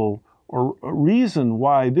legal or reason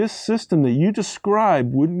why this system that you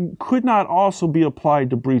described could not also be applied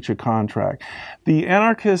to breach of contract. The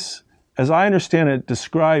anarchists, as I understand it,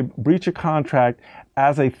 describe breach of contract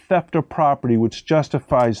as a theft of property which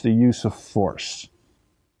justifies the use of force.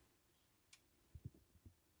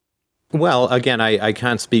 Well, again, I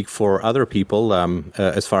can't speak for other people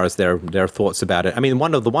as far as their thoughts about it.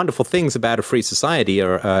 One of the wonderful things about a free society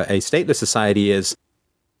or a stateless society is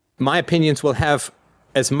my opinions will have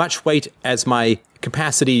as much weight as my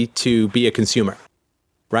capacity to be a consumer,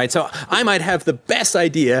 right? So I might have the best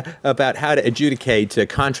idea about how to adjudicate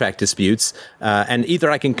contract disputes, and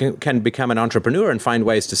either I can become an entrepreneur and find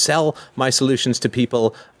ways to sell my solutions to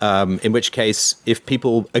people, in which case, if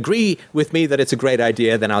people agree with me that it's a great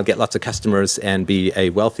idea, then I'll get lots of customers and be a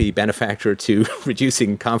wealthy benefactor to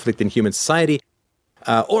reducing conflict in human society.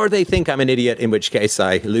 Or they think I'm an idiot, in which case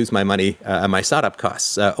I lose my money and my startup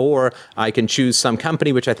costs. Or I can choose some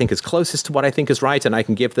company which I think is closest to what I think is right, and I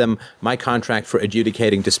can give them my contract for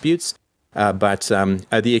adjudicating disputes. But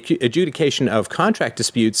the adjudication of contract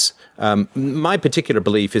disputes, my particular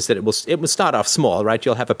belief is that it will start off small, right?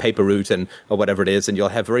 You'll have a paper route or whatever it is, and you'll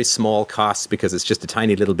have very small costs because it's just a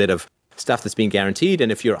tiny little bit of stuff that's being guaranteed.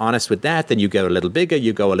 And if you're honest with that, then you go a little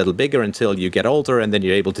bigger until you get older, and then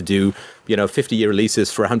you're able to do 50-year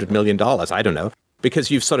leases for $100 million. I don't know,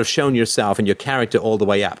 because you've sort of shown yourself and your character all the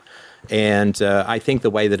way up. And I think the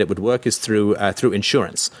way that it would work is through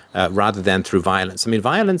insurance rather than through violence.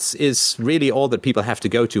 Violence is really all that people have to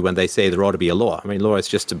go to when they say there ought to be a law. Law is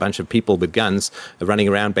just a bunch of people with guns running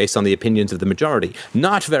around based on the opinions of the majority.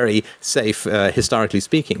 Not very safe, historically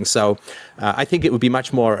speaking. So I think it would be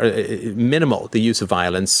much more minimal, the use of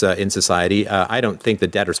violence in society. I don't think that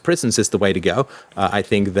debtors' prisons is the way to go. I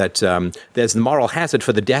think that there's the moral hazard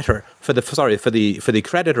for the debtor, for the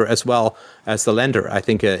creditor as well as the lender. I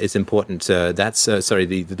think is important.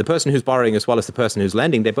 The person who's borrowing as well as the person who's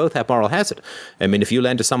lending, they both have moral hazard. If you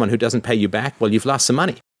lend to someone who doesn't pay you back, well, you've lost some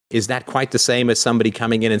money. Is that quite the same as somebody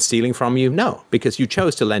coming in and stealing from you? No, because you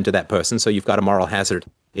chose to lend to that person, so you've got a moral hazard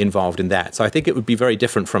involved in that. So I think it would be very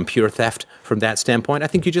different from pure theft from that standpoint. I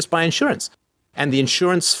think you just buy insurance. And the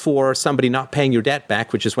insurance for somebody not paying your debt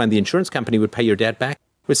back, which is when the insurance company would pay your debt back,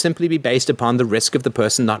 would simply be based upon the risk of the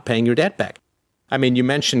person not paying your debt back. You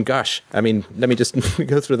mentioned, let me just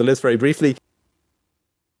go through the list very briefly.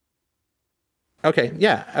 Okay,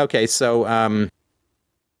 yeah, okay, so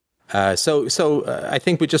I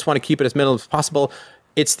think we just want to keep it as minimal as possible.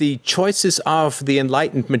 It's the choices of the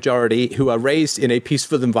enlightened majority who are raised in a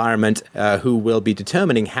peaceful environment who will be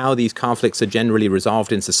determining how these conflicts are generally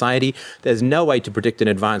resolved in society. There's no way to predict in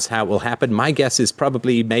advance how it will happen. My guess is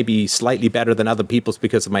probably maybe slightly better than other people's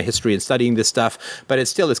because of my history in studying this stuff, but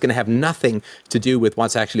it's going to have nothing to do with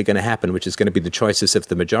what's actually going to happen, which is going to be the choices of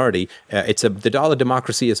the majority. The dollar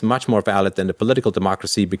democracy is much more valid than the political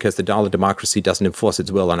democracy because the dollar democracy doesn't enforce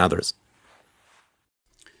its will on others.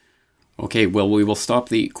 Okay, well, we will stop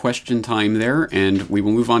the question time there, and we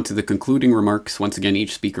will move on to the concluding remarks. Once again,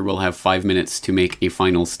 each speaker will have 5 minutes to make a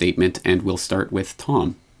final statement, and we'll start with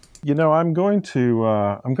Tom. I'm going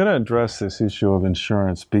to address this issue of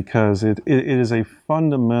insurance because it is a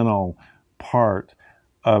fundamental part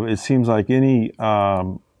of, it seems like any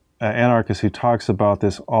anarchist who talks about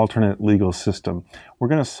this alternate legal system. We're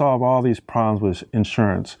going to solve all these problems with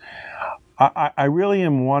insurance. I really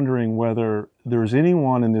am wondering whether there's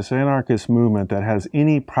anyone in this anarchist movement that has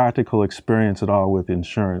any practical experience at all with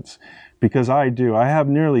insurance, because I do. I have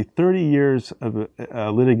nearly 30 years of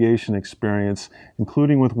litigation experience,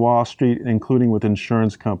 including with Wall Street, including with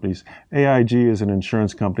insurance companies. AIG is an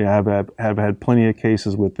insurance company. I have had plenty of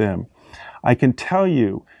cases with them. I can tell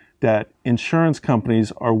you that insurance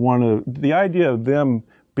companies are the idea of them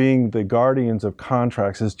being the guardians of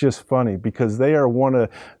contracts is just funny, because they are one of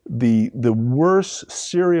the worst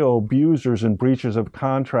serial abusers and breachers of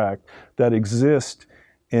contract that exist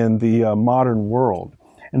in the modern world.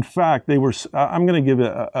 In fact, I'm going to give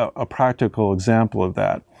a practical example of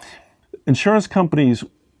that. Insurance companies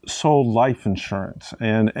sold life insurance,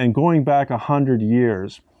 and going back 100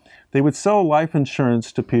 years, they would sell life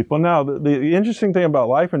insurance to people. Now, the interesting thing about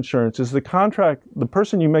life insurance is the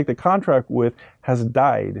person you make the contract with has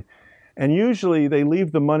died. And usually they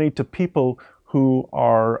leave the money to people who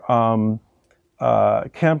are,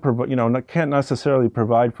 can't necessarily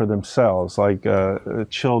provide for themselves, like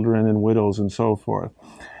children and widows and so forth.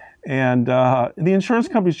 And the insurance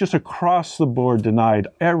companies just across the board denied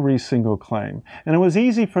every single claim. And it was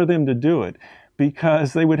easy for them to do it,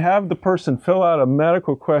 because they would have the person fill out a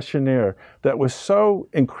medical questionnaire that was so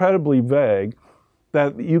incredibly vague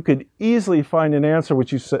that you could easily find an answer,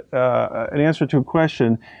 an answer to a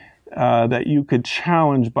question that you could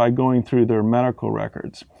challenge by going through their medical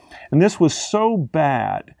records. And this was so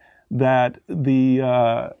bad that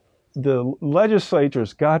the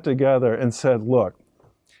legislatures got together and said, look,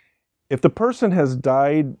 if the person has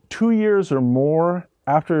died 2 years or more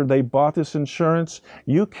after they bought this insurance,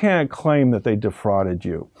 you can't claim that they defrauded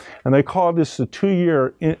you. And they call this the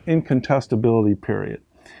 2-year incontestability period.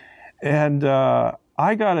 And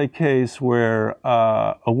I got a case where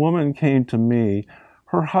a woman came to me.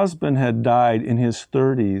 Her husband had died in his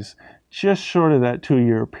 30s, just short of that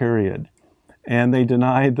 2-year period. And they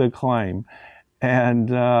denied the claim. And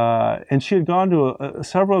she had gone to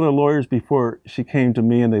several other lawyers before she came to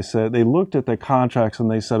me, and they looked at the contracts and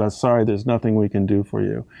they said, I'm sorry, there's nothing we can do for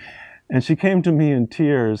you. And she came to me in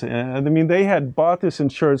tears. And I mean, they had bought this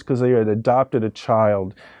insurance because they had adopted a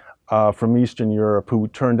child from Eastern Europe who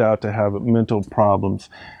turned out to have mental problems.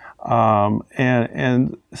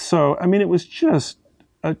 And so, I mean, it was just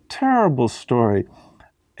a terrible story.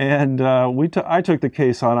 And I took the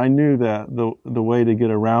case on. I knew that the way to get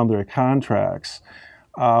around their contracts.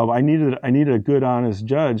 I needed a good, honest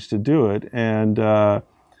judge to do it, and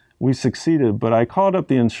we succeeded. But I called up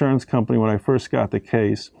the insurance company when I first got the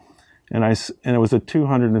case, and it was a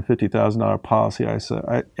 $250,000 policy. I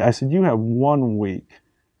said, you have 1 week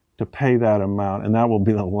to pay that amount, and that will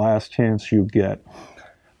be the last chance you get.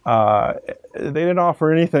 They didn't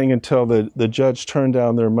offer anything until the judge turned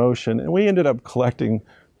down their motion, and we ended up collecting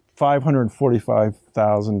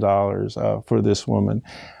 $545,000 for this woman.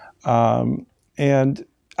 And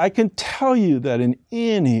I can tell you that in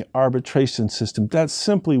any arbitration system, that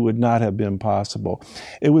simply would not have been possible.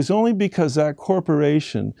 It was only because that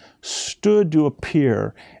corporation stood to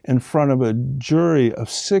appear in front of a jury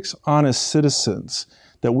of 6 honest citizens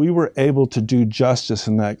that we were able to do justice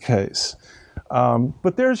in that case.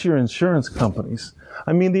 But there's your insurance companies.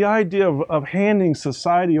 I mean, the idea of handing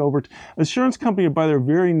society over to insurance company by their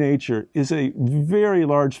very nature is a very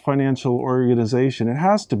large financial organization. It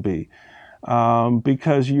has to be,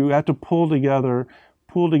 because you have to pull together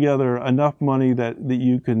enough money that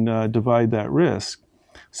you can divide that risk.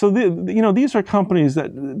 So these are companies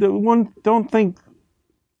that don't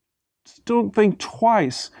think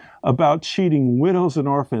twice about cheating widows and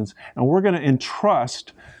orphans, and we're going to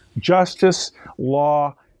entrust justice,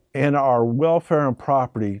 law, and our welfare and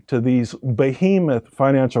property to these behemoth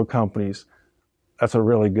financial companies. That's a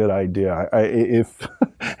really good idea.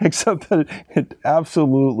 Except that it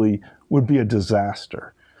absolutely would be a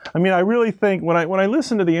disaster. I mean, I really think when I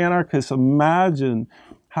listen to the anarchists imagine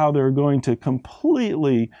how they're going to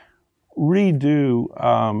completely redo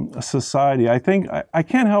society, I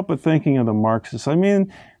can't help but thinking of the Marxists. I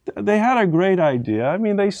mean, they had a great idea. I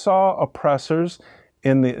mean, they saw oppressors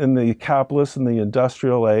in the capitalist and the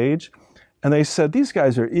industrial age, and they said, these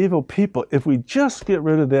guys are evil people. If we just get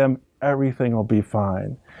rid of them, everything will be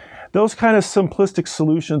fine. Those kind of simplistic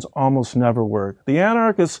solutions almost never work. The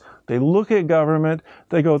anarchists, they look at government,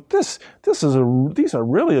 they go, these are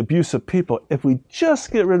really abusive people. If we just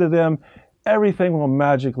get rid of them, everything will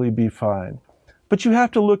magically be fine. But you have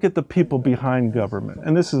to look at the people behind government,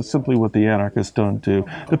 and this is simply what the anarchists don't do.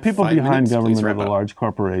 The people behind government are the large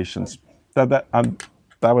corporations.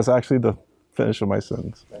 That was actually the finish of my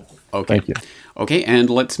sentence. Okay. Thank you. Okay, and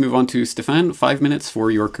let's move on to Stefan. 5 minutes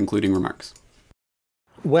for your concluding remarks.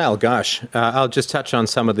 Well, gosh, I'll just touch on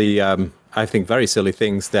some of the I think, very silly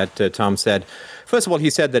things that Tom said. First of all, he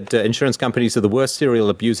said that insurance companies are the worst serial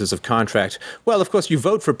abusers of contract. Well, of course, you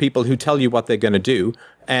vote for people who tell you what they're going to do,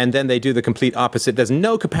 and then they do the complete opposite. There's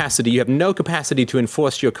no capacity. You have no capacity to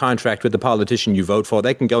enforce your contract with the politician you vote for.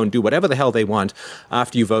 They can go and do whatever the hell they want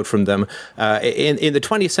after you vote from them. In the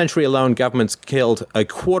 20th century alone, governments killed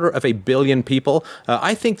 250 million people.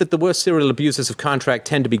 I think that the worst serial abusers of contract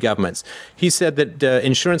tend to be governments. He said that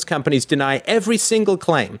insurance companies deny every single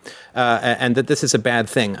claim, and that this is a bad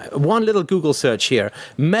thing. One little Google search here.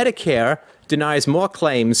 Medicare denies more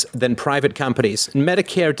claims than private companies.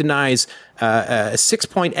 Medicare denies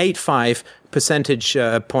 6.85 percentage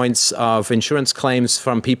points of insurance claims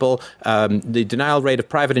from people. The denial rate of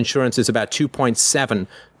private insurance is about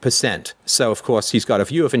 2.7%. So, of course, he's got a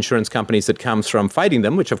view of insurance companies that comes from fighting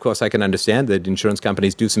them, which, of course, I can understand that insurance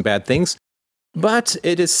companies do some bad things. But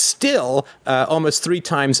it is still almost 3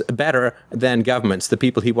 times better than governments, the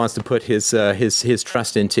people he wants to put his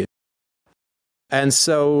trust into. And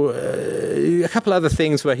so a couple other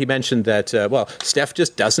things where he mentioned that, Steph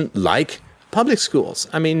just doesn't like public schools.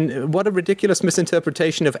 I mean, what a ridiculous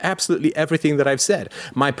misinterpretation of absolutely everything that I've said.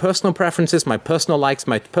 My personal preferences, my personal likes,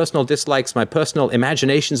 my personal dislikes, my personal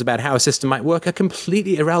imaginations about how a system might work are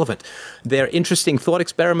completely irrelevant. They're interesting thought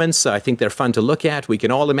experiments. I think they're fun to look at. We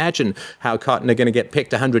can all imagine how cotton are going to get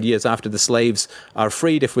picked 100 years after the slaves are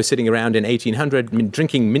freed if we're sitting around in 1800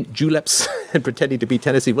 drinking mint juleps and pretending to be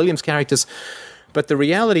Tennessee Williams characters. But the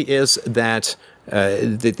reality is that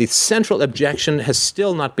the central objection has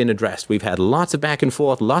still not been addressed. We've had lots of back and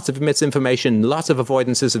forth, lots of misinformation, lots of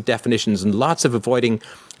avoidances of definitions, and lots of avoiding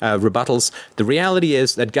rebuttals. The reality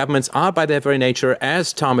is that governments are, by their very nature,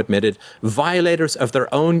 as Tom admitted, violators of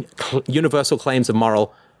their own universal claims of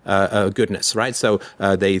moral goodness, right? So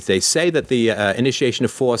they say that the initiation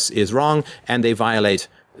of force is wrong, and they violate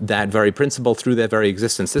that very principle through their very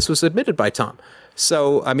existence. This was admitted by Tom.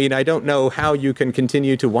 So, I mean, I don't know how you can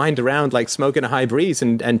continue to wind around like smoke in a high breeze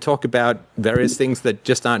and talk about various things that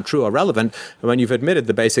just aren't true or relevant when you've admitted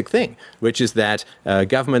the basic thing, which is that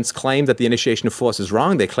governments claim that the initiation of force is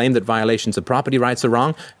wrong. They claim that violations of property rights are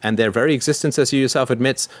wrong, and their very existence, as you yourself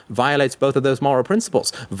admits, violates both of those moral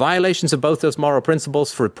principles. Violations of both those moral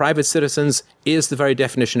principles for private citizens is the very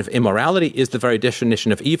definition of immorality, is the very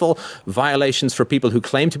definition of evil. Violations for people who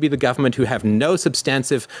claim to be the government, who have no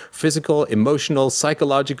substantive physical, emotional,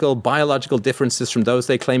 psychological, biological differences from those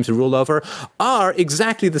they claim to rule over, are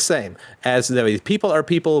exactly the same as the people are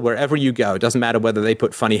people wherever you go. It doesn't matter whether they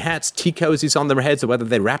put funny hats, tea cozies on their heads, or whether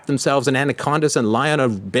they wrap themselves in anacondas and lie on a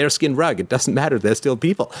bearskin rug. It doesn't matter. They're still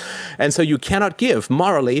people. And so you cannot give,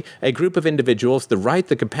 morally, a group of individuals the right,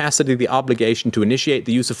 the capacity, the obligation to initiate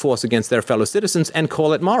the use of force against their fellow citizens and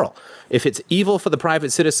call it moral. If it's evil for the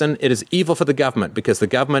private citizen, it is evil for the government, because the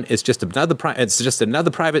government is just another private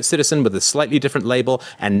citizen with a slightly different label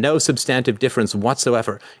and no substantive difference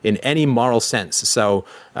whatsoever in any moral sense. So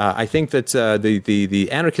I think that the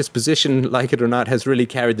anarchist position, like it or not, has really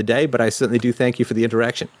carried the day, but I certainly do thank you for the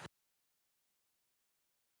interaction.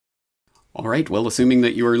 All right, well, assuming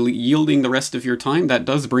that you are yielding the rest of your time, that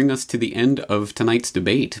does bring us to the end of tonight's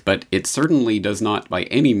debate, but it certainly does not by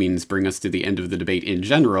any means bring us to the end of the debate in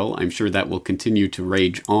general. I'm sure that will continue to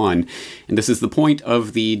rage on. And this is the point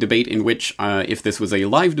of the debate in which, if this was a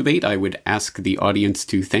live debate, I would ask the audience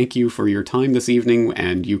to thank you for your time this evening,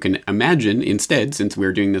 and you can imagine instead, since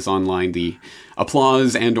we're doing this online, the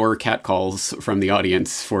applause and or catcalls from the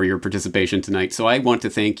audience for your participation tonight. So I want to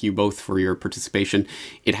thank you both for your participation.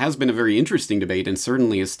 It has been a very interesting debate and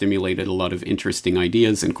certainly has stimulated a lot of interesting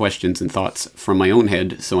ideas and questions and thoughts from my own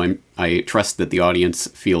head. So I trust that the audience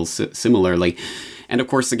feels similarly. And of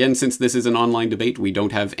course, again, since this is an online debate, we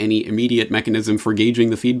don't have any immediate mechanism for gauging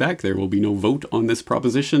the feedback. There will be no vote on this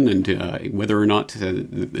proposition and whether or not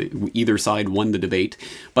either side won the debate.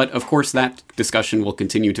 But of course, that discussion will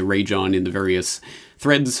continue to rage on in the various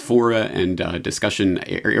threads, fora, and discussion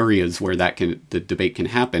areas where the debate can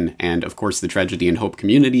happen. And of course, the Tragedy and Hope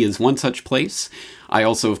community is one such place. I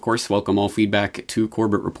also, of course, welcome all feedback to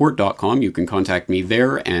CorbettReport.com. You can contact me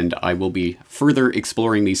there, and I will be further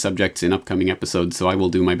exploring these subjects in upcoming episodes, so I will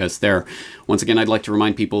do my best there. Once again, I'd like to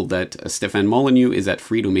remind people that Stefan Molyneux is at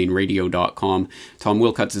freedomainradio.com. Tom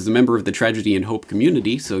Wilcutts is a member of the Tragedy and Hope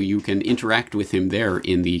community, so you can interact with him there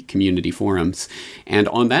in the community forums. And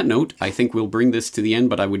on that note, I think we'll bring this to the end,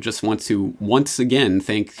 but I would just want to once again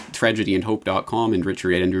thank TragedyandHope.com and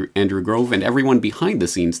Richard Andrew Grove and everyone behind the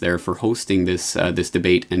scenes there for hosting this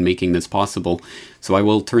debate and making this possible. So I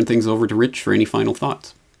will turn things over to Rich for any final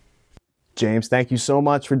thoughts. James, thank you so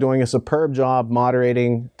much for doing a superb job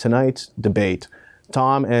moderating tonight's debate.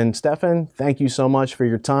 Tom and Stefan, thank you so much for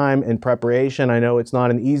your time and preparation. I know it's not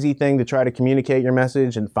an easy thing to try to communicate your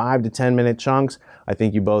message in 5 to 10 minute chunks. I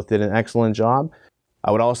think you both did an excellent job.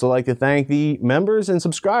 I would also like to thank the members and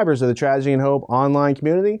subscribers of the Tragedy and Hope online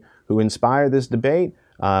community who inspired this debate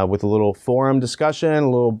with a little forum discussion, a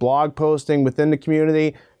little blog posting within the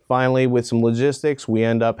community. Finally, with some logistics, we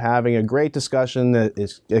end up having a great discussion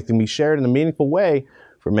that can be shared in a meaningful way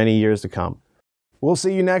for many years to come. We'll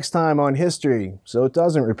see you next time on History, so it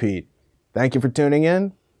doesn't repeat. Thank you for tuning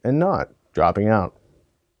in and not dropping out.